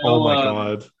 There's no, Oh my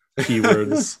god.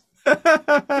 Keywords.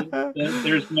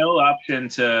 There's no option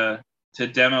to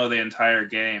demo the entire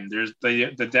game. There's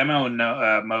the demo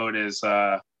mode is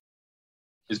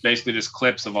basically just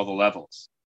clips of all the levels.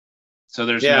 So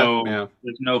there's no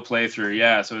playthrough.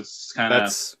 Yeah, so it's kind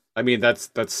of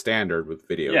that's standard with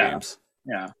video Yeah. games.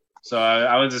 yeah. So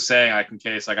I was just saying, like, in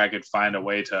case like I could find a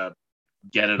way to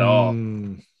get it all.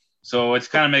 Mm. So it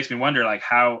kind of makes me wonder, like,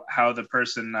 how the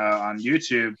person on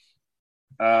YouTube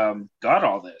got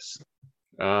all this.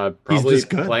 Probably just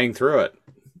good. playing through it.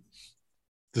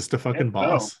 Just a fucking Yeah,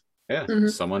 boss. Yeah, Mhm.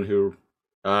 someone who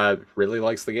really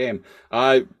likes the game.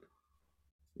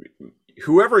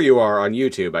 Whoever you are on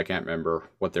YouTube, I can't remember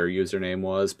what their username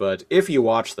was, but if you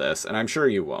watch this, and I'm sure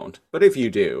you won't, but if you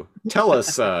do, tell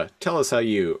us how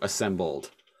you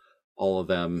assembled all of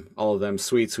them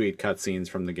sweet cutscenes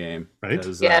from the game. Right?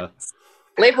 'Cause, Yeah.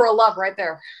 Labor of love right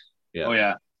there. Yeah. Oh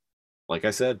yeah. Like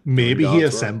I said, Maybe doing he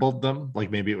God's work. assembled them.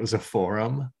 Like maybe it was a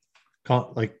forum,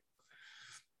 like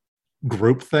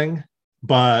group thing.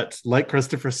 But like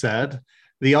Christopher said,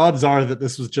 the odds are that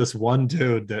this was just one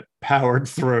dude that powered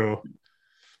through,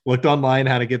 looked online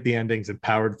how to get the endings, and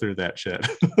powered through that shit.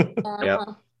 Yep.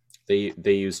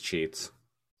 They used cheats.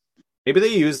 Maybe they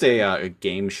used a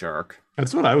Game Shark.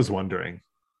 That's what I was wondering.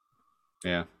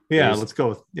 Yeah. Yeah, let's go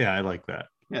with. Yeah, I like that.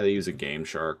 Yeah, they use a Game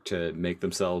Shark to make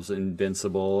themselves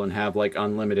invincible and have like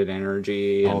unlimited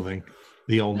energy. I And think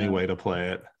the only way to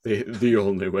play the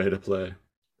only way to play.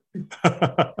 it.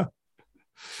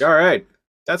 All right,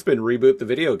 that's been Reboot the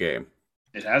Video Game.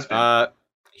 It has been.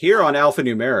 Here on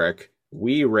Alphanumeric,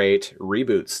 we rate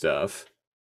reboot stuff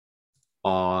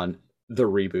on the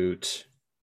reboot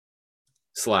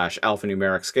 /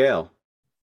 alphanumeric scale.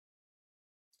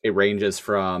 It ranges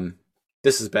from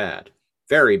this is bad,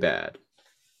 very bad,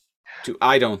 to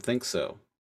I don't think so,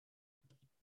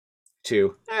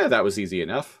 to that was easy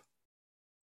enough,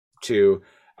 to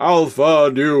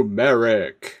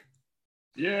alphanumeric.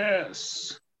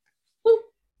 Yes.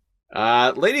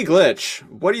 Lady Glitch,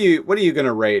 what are you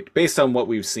gonna rate based on what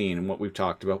we've seen and what we've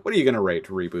talked about? What are you gonna rate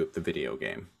to Reboot the Video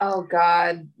Game? Oh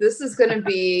God, this is gonna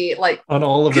be like On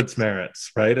all of its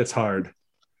merits, right? It's hard.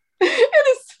 it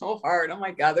is so hard. Oh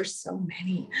my God, there's so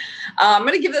many. I'm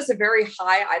gonna give this a very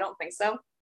high. I don't think so.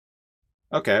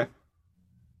 Okay.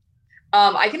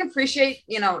 I can appreciate,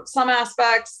 some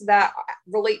aspects that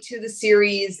relate to the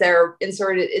series. They're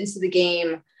inserted into the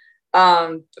game.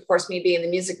 Of course, me being the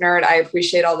music nerd, I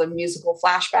appreciate all the musical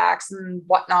flashbacks and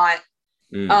whatnot.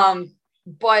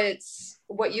 But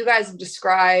what you guys have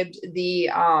described, the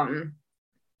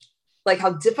like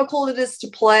how difficult it is to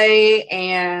play,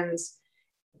 and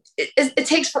it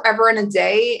takes forever and a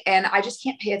day, and I just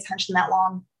can't pay attention that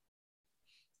long.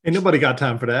 Ain't nobody got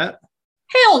time for that.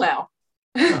 Hell no.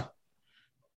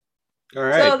 All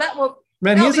right. So that will.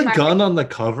 Man, he has a gun on the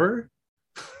cover.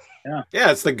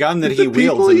 Yeah, it's the gun that Did he the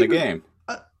wields people in the even- game.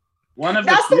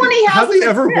 That's the one he has. Have we in the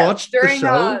ever script watched the during,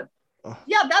 show?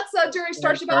 Yeah, that's during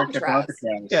Starship Alcatraz.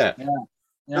 Yeah.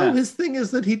 No, his thing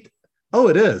is that he. Oh,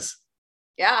 it is.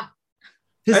 Yeah.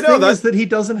 His I know thing that- is that he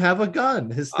doesn't have a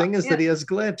gun. His thing is that he has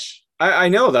glitch. I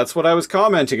know, that's what I was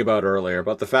commenting about earlier,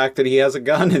 about the fact that he has a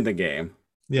gun in the game.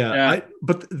 Yeah.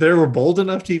 But they were bold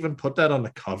enough to even put that on the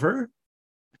cover.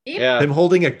 Yeah. Him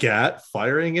holding a gat,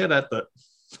 firing it at the.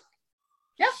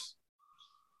 Yeah.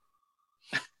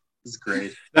 It's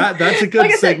great. That's a good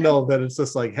Like I said- signal that it's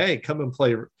just like, hey, come and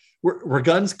play. Were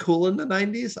guns cool in the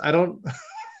 90s? I don't.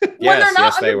 When Yes, they're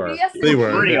not yes, they under were. BS They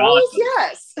were. Pretty rules,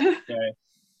 awesome. yes.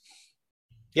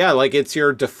 Yeah, like it's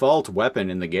your default weapon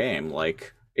in the game.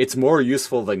 Like it's more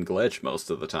useful than Glitch most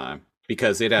of the time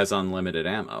because it has unlimited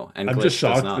ammo. And I'm Glitch just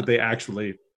does shocked not. that they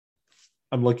actually.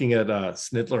 I'm looking at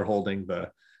Snidler holding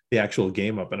the actual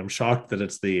game up, and I'm shocked that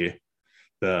it's the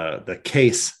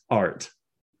case art.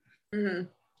 Mhm.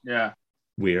 Yeah.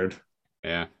 Weird.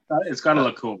 Yeah. It's got to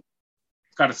look cool.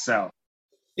 It's got to sell.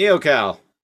 NeoCal,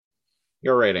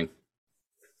 your rating.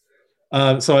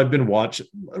 So I've been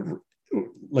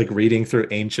reading through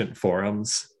ancient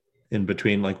forums in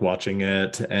between, like watching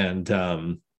it, and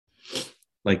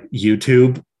like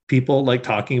YouTube people like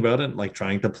talking about it, and, like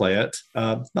trying to play it.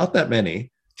 Not that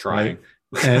many. Trying.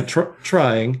 Right? And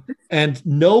trying, and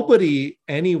nobody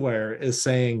anywhere is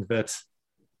saying that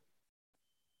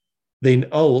they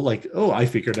I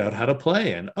figured out how to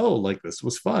play, and like this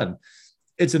was fun.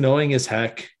 It's annoying as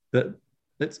heck that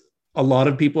it's a lot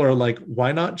of people are like,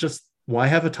 why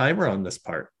have a timer on this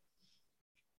part?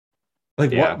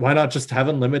 Like, Yeah. why not just have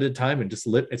unlimited time and just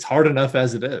it's hard enough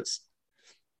as it is.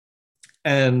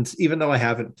 And even though I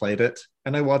haven't played it,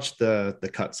 and I watched the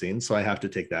cutscene, so I have to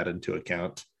take that into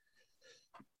account.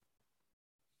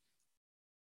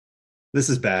 This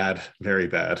is bad, very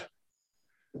bad.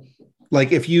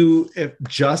 Like if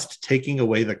just taking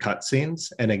away the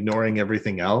cutscenes and ignoring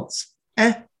everything else,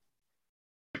 but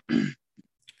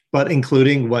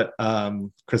including what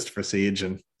Christopher Siege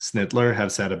and Snidler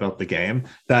have said about the game,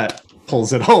 that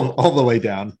pulls it all the way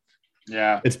down.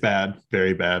 Yeah. It's bad,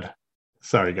 very bad.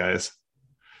 Sorry, guys.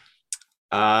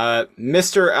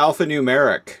 Mr.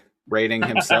 Alphanumeric rating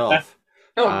himself.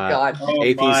 Oh God.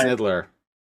 AP my. Snidler.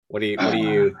 What are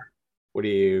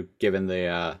you giving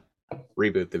the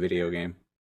Reboot the Video Game?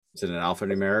 Is it an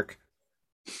alphanumeric?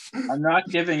 I'm not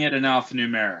giving it an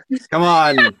alphanumeric. Come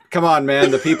on,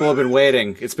 man. The people have been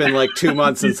waiting. It's been like 2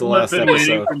 months since the People have last been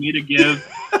waiting episode. for me to give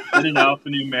it an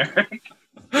alphanumeric.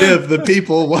 Give the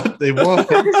people what they want.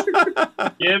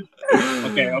 Give.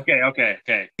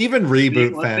 Okay. Even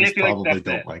Reboot Let's fans see if you probably accept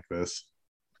don't it. like this.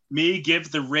 Me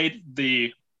give the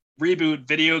Reboot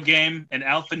video game an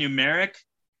alphanumeric?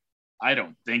 I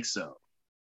don't think so.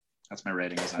 That's my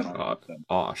rating. Is I don't think so.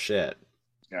 Oh shit.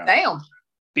 Yeah. Damn.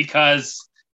 Because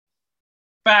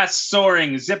fast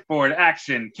soaring zipboard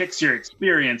action kicks your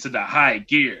experience into high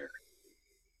gear.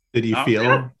 Did you Oh, feel?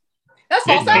 yeah. That's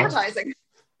false No. advertising.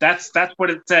 That's what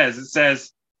it says. It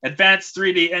says advanced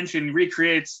 3D engine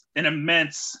recreates an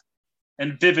immense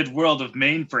and vivid world of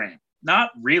mainframe.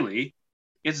 Not really.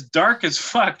 It's dark as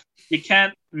fuck. You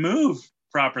can't move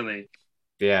properly.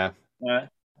 Yeah.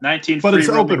 19 But it's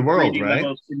free-roaming open world, 3D right?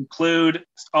 levels include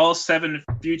all 7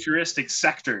 futuristic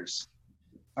sectors.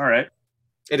 All right.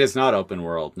 It is not open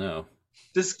world, no.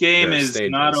 This game There are is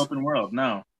stages. not open world.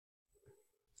 No.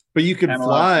 But you can Analog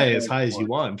fly analog as high as you board.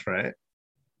 want, right?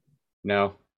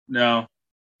 No. No.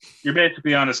 You're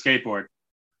basically on a skateboard.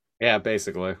 Yeah,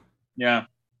 basically. Yeah.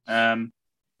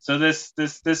 So this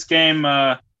game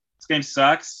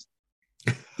sucks.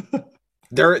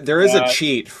 There is a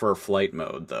cheat for flight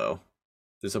mode, though.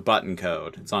 There's a button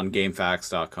code. It's on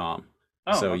GameFAQs.com.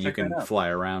 Oh, So I'll you check can that out. fly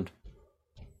around.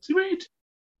 Sweet.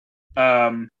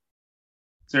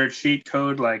 Is there a cheat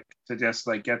code like to just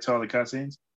like get to all the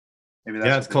cutscenes? Maybe that's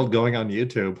Yeah, it's called going on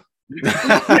YouTube.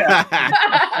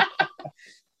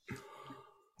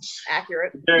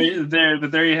 Accurate.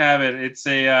 But there you have it. It's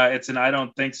an I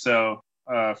don't think so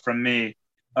from me.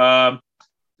 It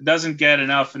doesn't get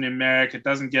enough in numeric. It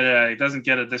doesn't get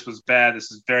a this was bad.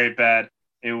 This is very bad.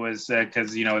 It was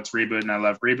because it's Reboot and I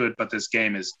love Reboot, but this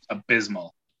game is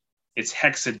abysmal. It's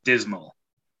hexadismal.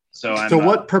 So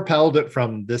what propelled it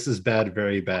from this is bad,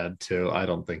 very bad to I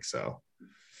don't think so?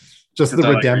 Just the 'Cause I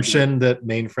like redemption that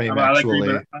Mainframe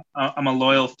actually. I'm a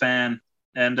loyal fan,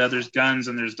 and there's guns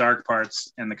and there's dark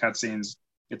parts in the cutscenes.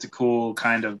 It's a cool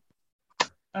kind of, I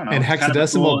don't know. And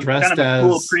Hexadecimal dressed kind of a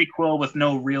cool as prequel with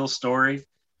no real story.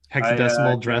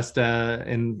 Hexadecimal dressed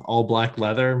in all black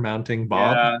leather, mounting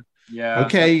Bob. Yeah.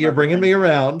 Okay, you're bringing me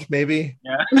around. Maybe.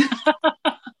 Yeah.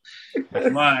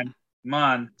 Come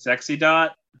on, sexy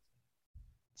dot.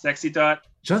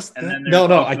 Just And then no,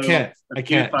 there's I also can't. the I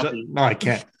can't. cute puppy. No, I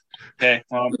can't. Okay,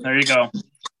 well, there you go.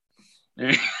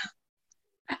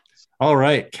 All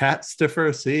right, Cat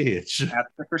Stiffer Siege.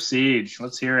 After Siege.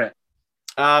 Let's hear it.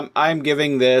 I'm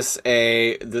giving this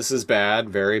this is bad,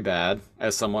 very bad,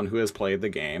 as someone who has played the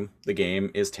game. The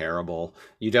game is terrible.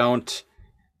 You don't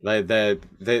as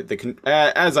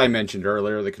I mentioned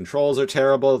earlier, the controls are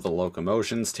terrible, the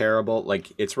locomotion's terrible.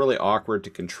 Like, it's really awkward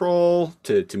to control,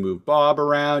 to move Bob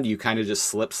around. You kind of just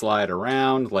slide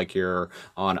around like you're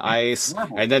on ice,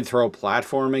 and then throw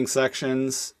platforming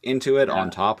sections into it on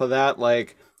top of that.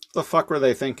 Like, the fuck were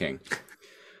they thinking?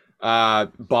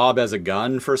 Bob as a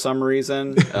gun for some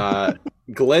reason.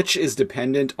 Glitch is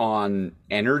dependent on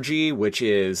energy, which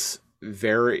is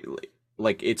very,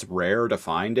 like, it's rare to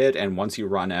find it, and once you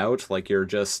run out, like, you're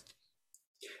just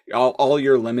all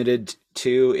you're limited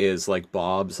to is like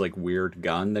Bob's like weird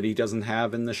gun that he doesn't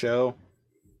have in the show.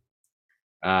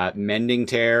 Mending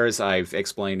tears, I've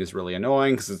explained, is really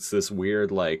annoying because it's this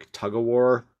weird like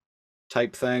tug-of-war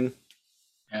type thing.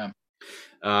 Yeah.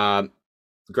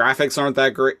 Graphics aren't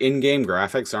that great. In-game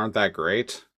graphics aren't that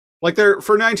great. Like, they're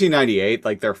for 1998,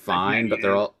 like, they're fine,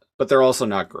 but they're also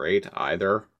not great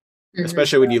either. Mm-hmm.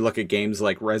 Especially when you look at games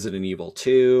like Resident Evil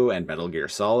 2 and Metal Gear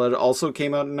Solid, also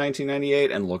came out in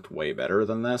 1998 and looked way better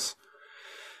than this.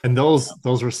 And those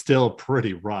were still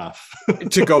pretty rough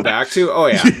to go back to. Oh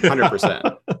yeah,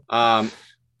 100%.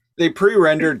 They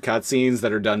pre-rendered cutscenes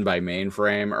that are done by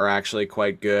Mainframe are actually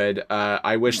quite good.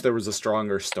 I wish there was a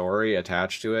stronger story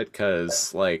attached to it,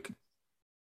 because like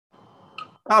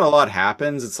not a lot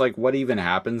happens. It's like, what even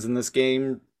happens in this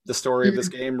game? The story of this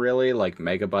game, really? Like,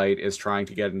 Megabyte is trying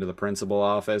to get into the principal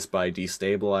office by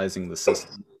destabilizing the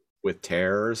system with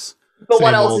tears. But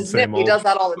what else is new? He does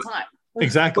that all the time.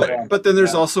 Exactly. But then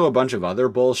there's also a bunch of other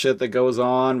bullshit that goes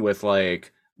on with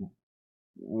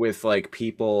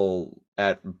people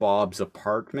at Bob's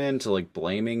apartment, like,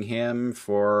 blaming him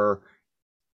for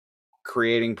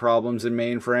creating problems in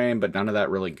Mainframe, but none of that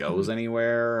really goes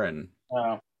anywhere. And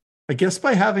I guess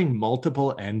by having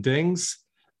multiple endings,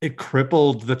 it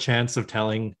crippled the chance of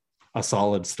telling a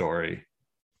solid story.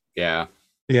 Yeah.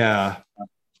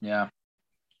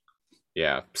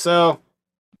 So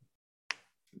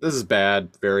this is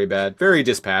bad, very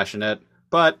dispassionate.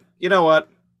 But you know what?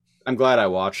 I'm glad I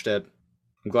watched it.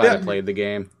 I'm glad I played the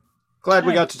game. Glad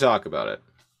we got to talk about it.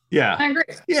 Yeah. I agree.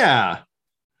 Yeah.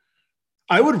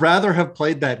 I would rather have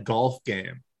played that golf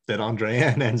game that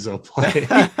Andrea and Enzo played.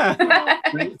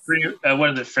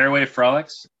 What is it? Fairway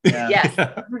Frolics? Yeah.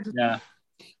 Yeah.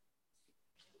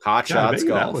 Hot Shots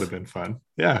Golf. That would have been fun.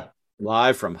 Yeah.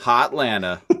 Live from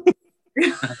Hotlanta.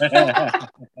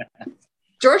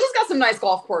 Georgia's got some nice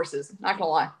golf courses, not gonna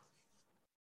lie.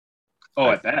 Oh,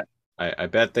 I bet. I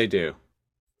bet they do.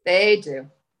 They do.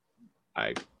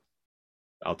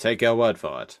 I'll take your word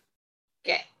for it.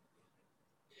 Okay.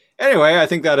 Anyway, I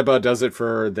think that about does it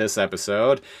for this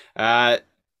episode. Best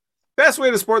Best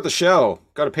way to support the show,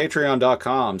 go to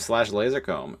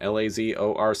patreon.com/lasercomb,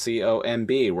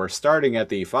 LAZORCOMB. We're starting at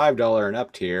the $5 and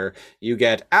up tier. You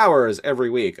get hours every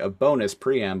week of bonus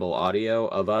preamble audio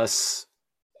of us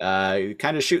kind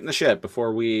of shooting the shit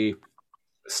before we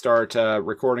start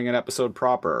recording an episode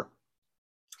proper.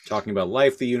 Talking about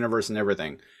life, the universe, and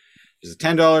everything. There's a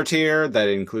 $10 tier that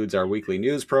includes our weekly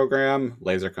news program,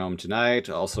 Lasercomb Tonight.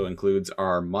 Also includes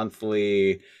our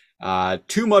monthly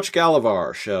Too Much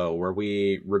Galavar show, where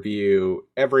we review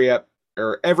every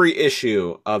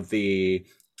issue of the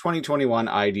 2021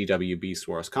 IDW Beast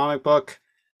Wars comic book.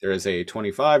 There is a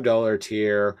 $25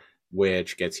 tier,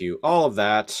 which gets you all of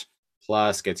that,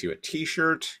 plus gets you a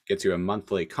t-shirt, gets you a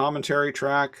monthly commentary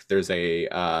track. There's a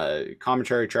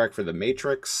commentary track for The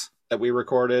Matrix that we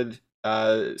recorded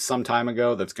some time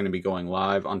ago that's going to be going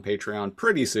live on Patreon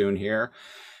pretty soon here.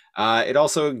 It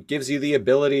also gives you the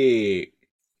ability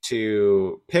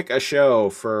to pick a show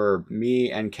for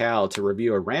me and Cal to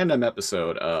review a random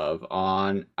episode of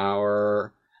on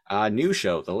our new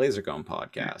show, the Lasercomb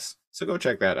Podcast. So go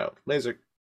check that out.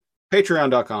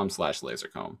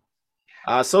 Patreon.com/Lasercomb.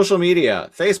 Social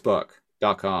media,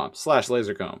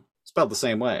 Facebook.com/Lasercomb. Spelled the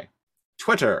same way.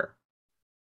 Twitter.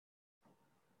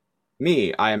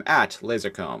 Me, I am at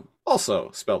Lasercomb. Also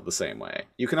spelled the same way.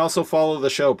 You can also follow the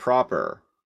show proper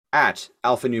at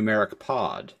Alphanumeric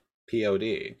Pod.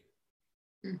 POD.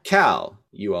 Cal,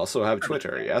 you also have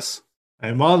Twitter, yes?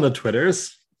 I'm on the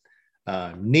Twitters.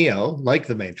 Neo, like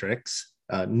the Matrix.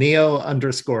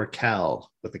 Neo_Cal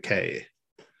with a K.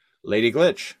 Lady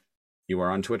Glitch, you are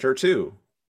on Twitter too.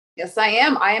 Yes, I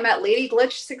am. I am at Lady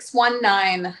Glitch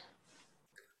 619.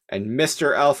 And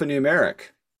Mr. Alphanumeric,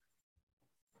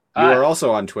 you are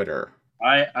also on Twitter.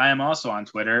 I am also on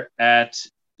Twitter at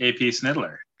AP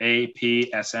Snidler.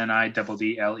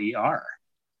 APSNIDDLER.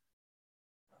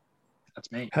 That's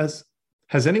me. Has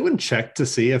anyone checked to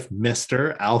see if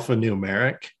Mr.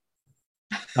 Alphanumeric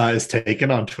is taken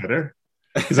on Twitter?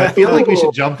 Because I feel like we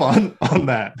should jump on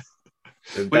that.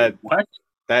 Wait, what?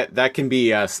 That can be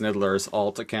Snidler's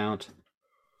alt account.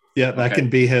 Yeah, that Okay. can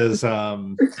be his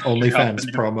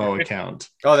OnlyFans promo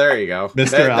account. Oh, there you go.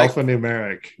 Mr.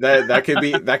 Alphanumeric. That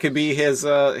could be his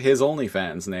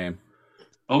OnlyFans name.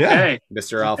 Okay.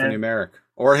 Mr. Alphanumeric.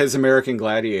 Or his American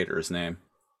Gladiators name.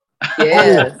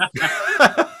 Yes.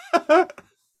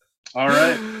 All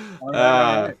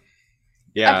right.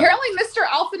 Yeah. Apparently, Mr.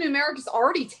 Alphanumeric is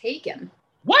already taken.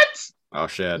 What? Oh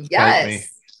shit. Yes.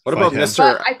 What about Fight him. Mr.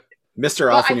 But I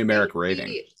Alphanumeric think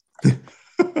rating?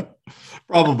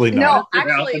 Probably not. No,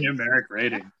 actually, Alphanumeric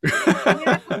rating.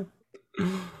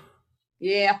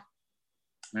 yeah.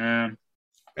 Yeah.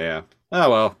 Oh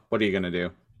well, what are you gonna do?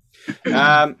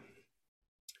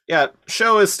 Yeah,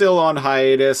 show is still on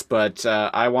hiatus, but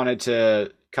I wanted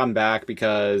to come back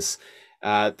because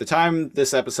the time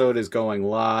this episode is going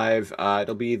live,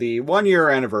 it'll be the 1 year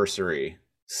anniversary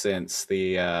since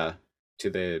the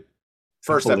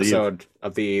first episode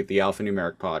of the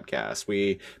Alphanumeric podcast.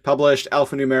 We published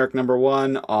Alphanumeric number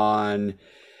 1 on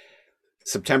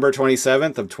September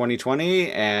 27th of 2020,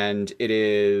 and it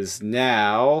is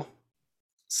now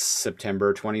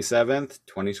September 27th,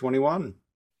 2021.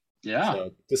 Yeah.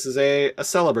 So this is a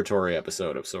celebratory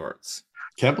episode of sorts.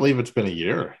 Can't believe it's been a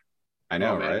year. I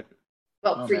know, Oh, man. right?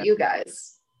 Well, Oh, for man. you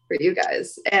guys,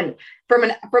 and from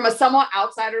a somewhat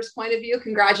outsider's point of view,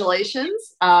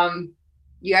 congratulations. You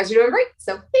guys are doing great.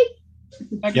 So, hey.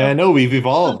 Yeah, I know we've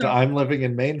evolved. I'm living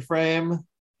in mainframe.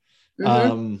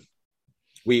 Mhm.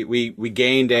 We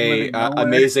gained a living nowhere.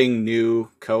 amazing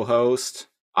new co-host.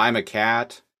 I'm a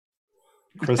cat.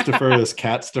 Christopher is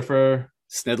Catstopher.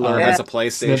 Snidler Yeah. has a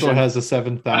PlayStation. Snidler has a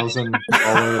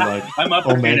 $7,000 like I'm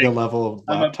upgrading. Omega level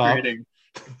I'm laptop. upgrading.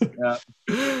 Yeah.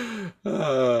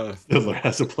 Snidler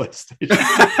has a PlayStation.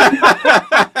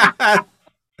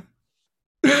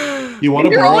 You want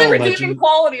to You're borrow only a redeeming legend?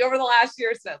 quality over the last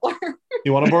year, Snidler.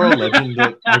 You want to borrow a legend?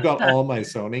 I've got all my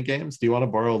Sony games. Do you want to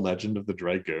borrow Legend of the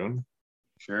Dragoon?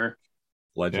 Sure.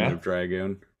 Legend Yeah. of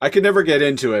Dragoon. I could never get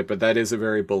into it, but that is a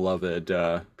very beloved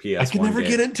PS1 I can never game.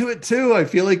 get into it too. I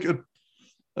feel like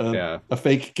Yeah. a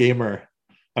fake gamer.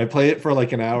 I play it for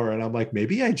like an hour and I'm like,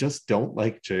 maybe I just don't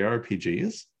like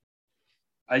JRPGs.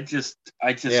 I just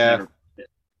Yeah. never.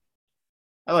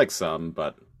 I like some,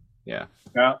 but yeah.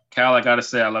 Cal, I gotta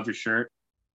say, I love your shirt.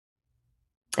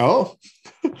 Oh,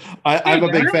 I'm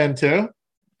a big man. fan too.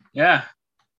 Yeah.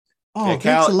 Oh, Yeah, thanks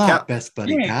Cal- a lot, Cal- best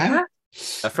buddy Yeah, guy. Cal.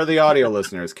 For the audio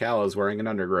listeners, Cal is wearing an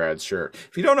undergrads shirt.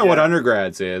 If you don't know what Yeah.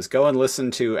 undergrads is, go and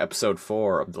listen to episode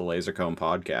 4 of the Lasercomb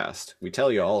podcast. We tell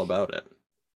you all about it.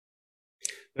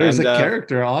 There's And, a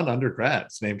character on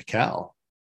Undergrads named Cal.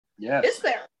 Yes. Is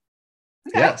there?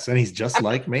 Okay. Yes, and he's just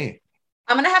like me.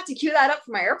 I'm gonna have to queue that up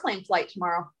for my airplane flight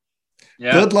tomorrow.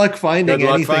 Yeah. Good luck finding Good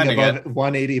luck anything finding above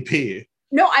 180p.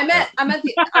 No, I'm at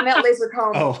Laser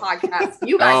Cone Oh. podcast.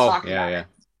 You guys talk yeah, about yeah. it.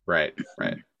 Right.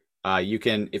 You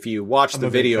can, if you watch I'm the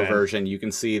a big video fan. version, you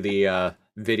can see the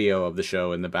video of the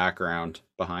show in the background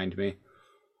behind me.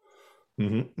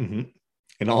 In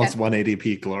all its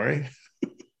 180p glory.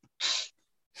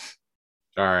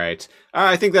 All right.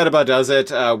 I think that about does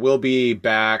it. We'll be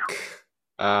back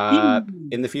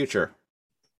in the future.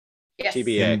 Yes.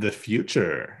 TBA. In the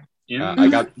future. I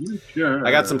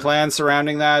got some plans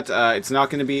surrounding that. It's not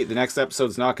going to be, the next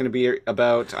episode's not going to be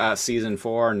about season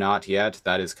 4, not yet.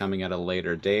 That is coming at a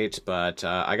later date, but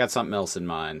I got something else in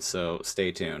mind, so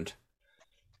stay tuned.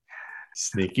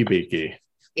 Sneaky beaky.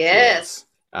 Yes.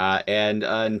 And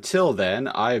until then,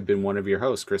 I've been one of your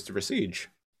hosts, Christopher Siege.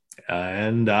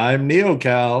 And I'm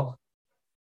NeoCal.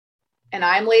 And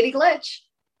I'm Lady Glitch.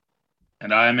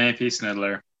 And I'm AP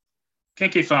Snidler.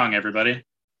 Kinky Fong, everybody.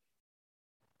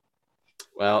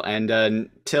 Well, and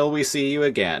until we see you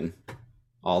again,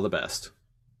 all the best.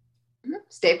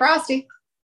 Stay frosty.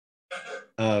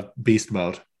 Beast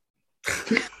mode.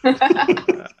 7,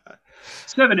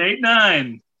 8,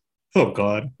 9. Oh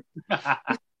God.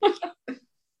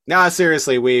 Nah,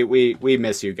 seriously, we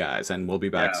miss you guys, and we'll be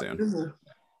back soon.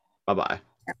 Bye-bye.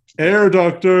 Air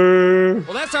Doctor.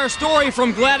 Well, that's our story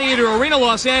from Gladiator Arena,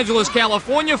 Los Angeles,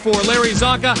 California. For Larry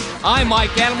Zonka, I'm Mike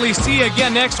Adamley. See you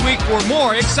again next week for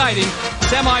more exciting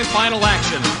semifinal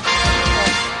action.